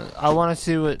what's got. I want to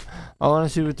see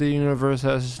what the universe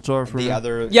has in store for me. The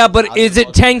other. Yeah, but other is it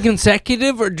books- 10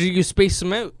 consecutive or do you space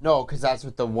them out? No, because that's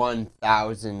what the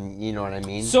 1,000. You know what I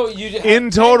mean? So you In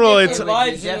total, it's-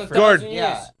 lives in a Gord, 1,000 years.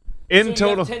 yeah. In So you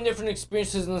total, have 10 different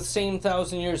experiences in the same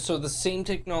 1,000 years. So the same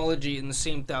technology in the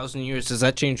same 1,000 years. Does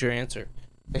that change your answer?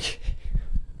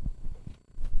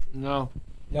 No.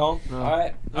 No.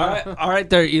 No. All right.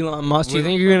 There, Elon Musk. Do you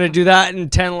think you're gonna do that in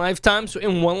 10 lifetimes?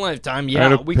 In one lifetime, I yeah,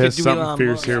 had to we could piss do something Elon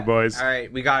fierce Musk. here, boys. All right,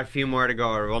 we got a few more to go,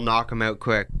 or we'll knock them out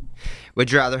quick.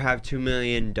 Would you rather have $2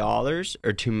 million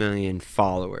or 2 million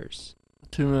followers?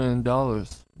 $2 million.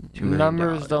 $2 million,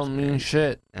 Numbers don't mean man.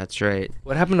 shit. That's right.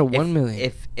 What happened to 1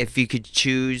 million? If you could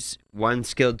choose one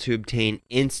skill to obtain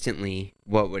instantly,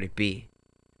 what would it be?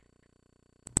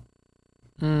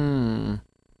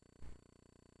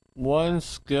 One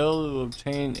skill to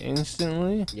obtain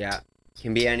instantly? Yeah,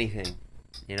 can be anything.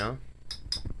 You know.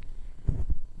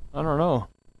 I don't know.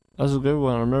 That's a good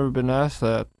one. I've never been asked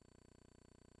that.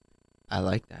 I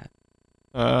like that.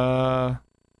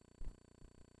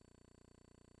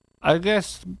 I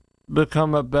guess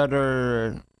become a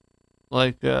better,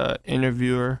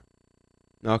 interviewer.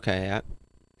 Okay, yeah.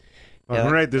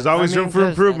 All right, there's always I mean, room for 'cause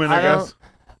improvement, I guess.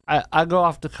 I go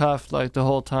off the cuff like the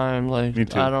whole time. Like Me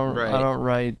too. I don't Right.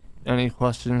 write any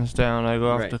questions down. I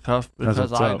go off Right. the cuff That's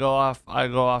because what's I up.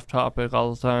 go off topic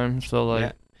all the time. So like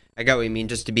Yeah. I got what you mean.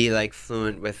 Just to be like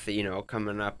fluent with,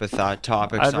 coming up with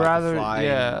topics. I'd on rather the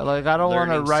fly like I don't want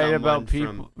to learning write about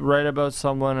someone people, write about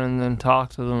someone and then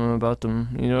talk to them about them.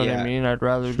 You know what Yeah. I mean? I'd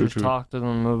rather True, just true. talk to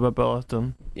them about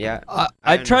them. Yeah.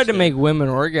 I tried to understand. make women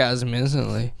orgasm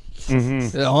instantly.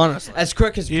 Mm-hmm. Honestly. As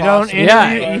quick as You don't possible.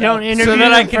 interview. You don't interview. So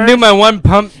that I them can do first? my one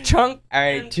pump chunk. All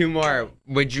right, two more.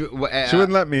 Would you? She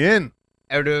wouldn't let me in.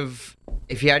 Out of,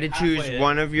 if you had to choose Halfway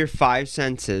one of your 5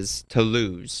 senses to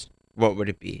lose, what would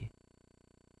it be?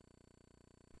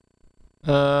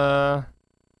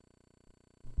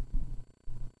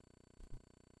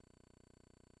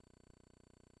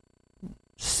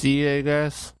 See, I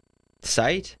guess.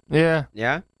 Sight? Yeah,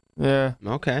 Yeah. yeah.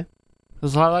 Okay.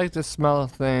 Because I like the smell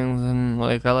of things and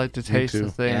I like the taste too.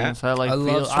 of things. Yeah. I like I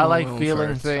love I like smelling feeling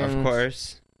first, things. Of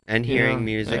course. And you hearing know,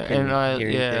 music and and, I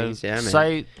hearing things. Yeah, man.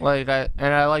 sight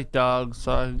I like dogs,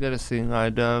 so I get a seeing eye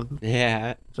dog.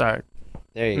 Yeah. Sorry.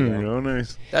 There you go. Oh,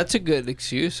 nice. That's a good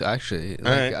excuse, actually.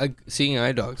 Alright. Seeing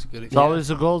eye dog's a good It's excuse. always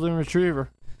a golden retriever.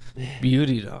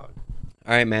 Beauty dog.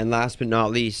 All right, man. Last but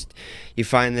not least, you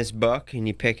find this book and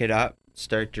you pick it up,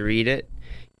 start to read it.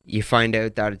 You find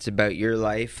out that it's about your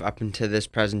life up until this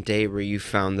present day where you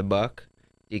found the book.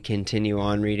 Do you continue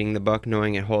on reading the book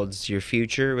knowing it holds your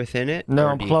future within it? No, or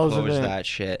I'm do you closing close it. that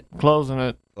shit? Closing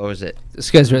it. Close it.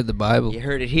 This guy's read the Bible. You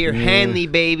heard it here. Yeah. Hanley,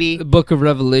 baby. The Book of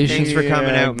Revelation. Thanks for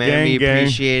coming Yeah, out, man. gang, we gang.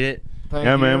 appreciate it. Thank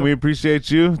Yeah, you. man, we appreciate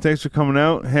you. Thanks for coming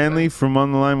out. Hanley from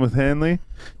On the Line with Hanley.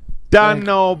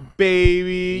 Dano,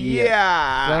 baby. Yeah.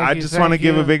 Yeah. Thank I you, just want to thank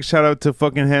give a you. big shout out to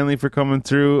fucking Hanley for coming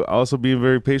through. Also being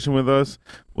very patient with us.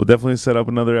 We'll definitely set up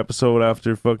another episode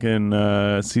after fucking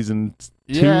season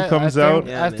 2 comes I out. think,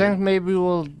 Yeah, I man. think maybe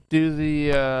we'll do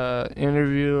the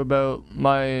interview about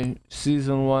my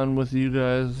season 1 with you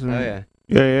guys. Oh, and- yeah.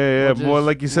 Yeah. We'll Well, just-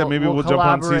 like you said, we'll- maybe we'll we'll jump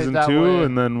on collaborate season that 2 way.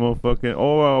 and then we'll fucking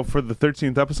for the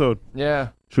 13th episode. Yeah.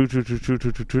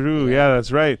 True. Yeah,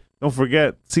 that's right. Don't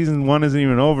forget, season 1 isn't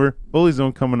even over. Bully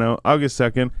Zone coming out August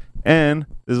 2nd, and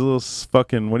there's a little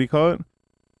fucking, what do you call it?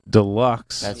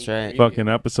 Deluxe. That's right. Fucking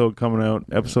episode coming out,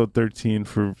 episode 13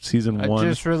 for season I 1.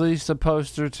 just released a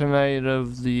poster tonight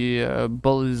of the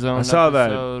Bully Zone I saw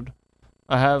that. episode.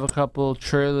 I have a couple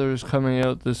trailers coming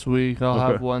out this week. I'll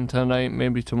Okay. have one tonight,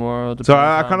 maybe tomorrow. So depends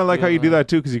I how kind of I'm like how you do feeling. that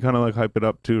too, because you kind of like hype it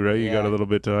up too, right? You got Yeah. a little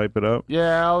bit to hype it up.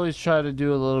 Yeah, I always try to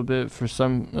do a little bit for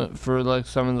some of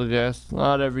the guests.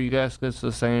 Not every guest gets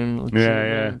the same.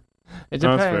 treatment. It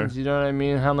No, that's depends. fair. You know what I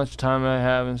mean? How much time I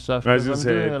have and stuff. I was 'cause I'm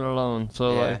gonna say- doing it alone.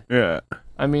 So Yeah. like, Yeah.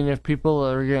 I mean, if people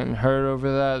are getting hurt over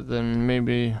that, then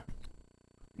maybe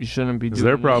you shouldn't be It's doing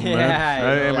their it. problem, man.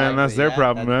 Hey, man, that's their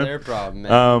problem, man. That's their problem,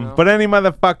 man. know? But any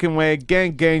motherfucking way,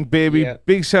 gang, baby. Yeah.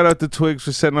 Big shout out to Twigs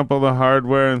for setting up all the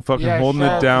hardware and fucking Yeah, holding shout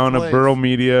out it to down at Twigs. Burrow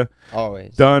Media.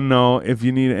 Always. Done. No, if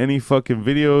you need any fucking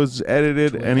videos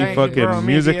edited, any Thank you, fucking Burrow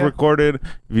music Media. recorded,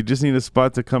 if you just need a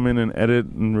spot to come in and edit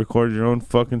and record your own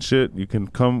fucking shit, you can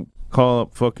come call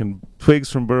up fucking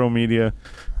Twigs from Burrow Media.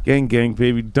 Gang,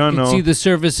 baby. Done. You can No. see the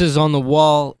services on the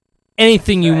wall.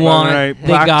 Anything you Right. want, Right. they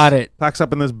Plaques- got it. Plaques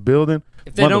up in this building.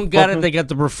 If they don't got Motherfucker. it, they got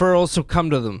the referrals, so come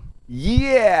to them.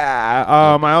 Yeah.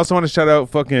 I also want to shout out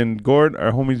fucking Gord,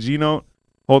 our homie Gino.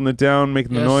 holding it down,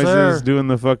 making the Yes, noises, sir. doing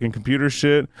the fucking computer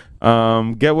shit.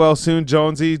 Get well soon,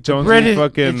 Jonesy. Jonesy British-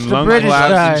 fucking it's the lung British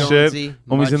collapse guy. and shit. Jonesy.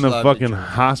 Homie's Much in the love to fucking Jonesy.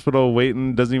 hospital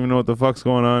waiting. Doesn't even know what the fuck's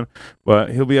going on.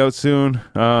 But he'll be out soon.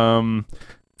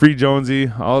 Free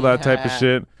Jonesy, all that type of Yeah.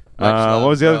 shit. Much love, What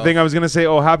was the other bro. thing I was gonna say?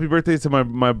 Oh, happy birthday to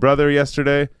my brother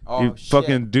yesterday. Oh, He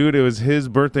fucking dude, it was his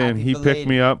birthday and Happy he picked belated.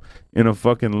 me up in a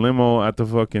fucking limo at the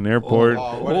fucking airport.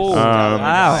 Oh, what a Oh, stellar wow.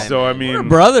 guy, So I man. mean,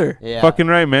 Brother. Yeah. fucking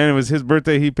right, man. It was his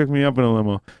birthday. He picked me up in a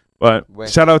limo. But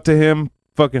Wicked. shout out to him.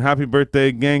 Fucking happy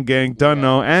birthday, gang, done Yeah.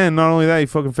 no. And not only that, he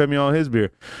fucking fed me all his beer.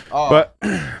 Oh, But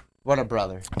what a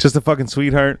brother. just a fucking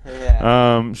sweetheart.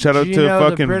 Yeah. Shout out Do you to know the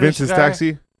fucking British Vince's guy?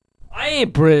 Taxi I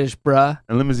ain't British, bruh.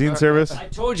 and limousine service. I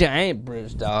told you I ain't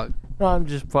British, dog. No, I'm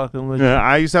just fucking with Yeah, you.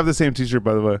 I used to have the same T-shirt,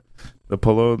 by the way, the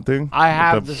polo thing. I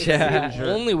have The- the Yeah. same shirt.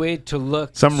 Only way to look.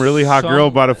 Some really hot girl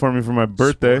some bought it for me for my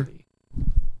birthday. sporty.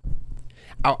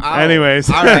 Ow, ow. Anyways,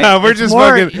 All right. we're It's just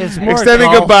more- fucking it's more extending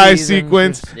golfy goodbye than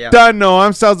sequence. just- Yeah. Done. No,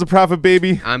 I'm Styles the Prophet,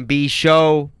 baby. I'm B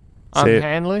Show. I'm Say it.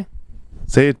 Hanley.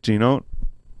 Say it, Gino.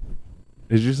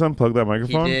 Did you just unplug that He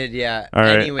microphone? did, yeah. All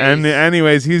right. Anyways, And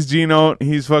anyways, he's Gino.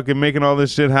 He's fucking making all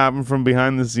this shit happen from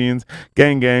behind the scenes.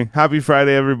 Gang. Happy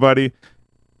Friday, everybody.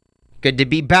 good to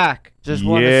be back. Just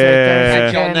want to Yeah. say Catch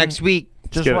thanks y'all again. next week.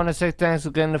 get Just it. want to say thanks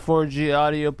again to 4G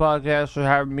Audio Podcast for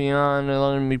having me on and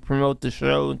letting me promote the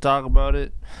show and talk about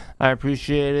it. I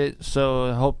appreciate it. So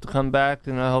I hope to come back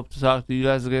and I hope to talk to you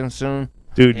guys again soon.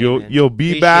 Dude, Hey, you'll man. you'll be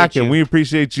Appreciate back, you. and we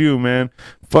appreciate you, man.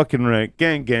 Fucking right.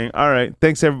 Gang. All right.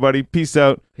 Thanks, everybody. Peace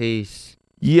out. Peace.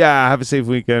 Yeah. Have a safe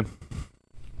weekend.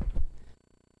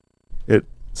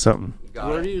 Something.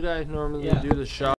 Where do you guys normally Yeah. do the shot?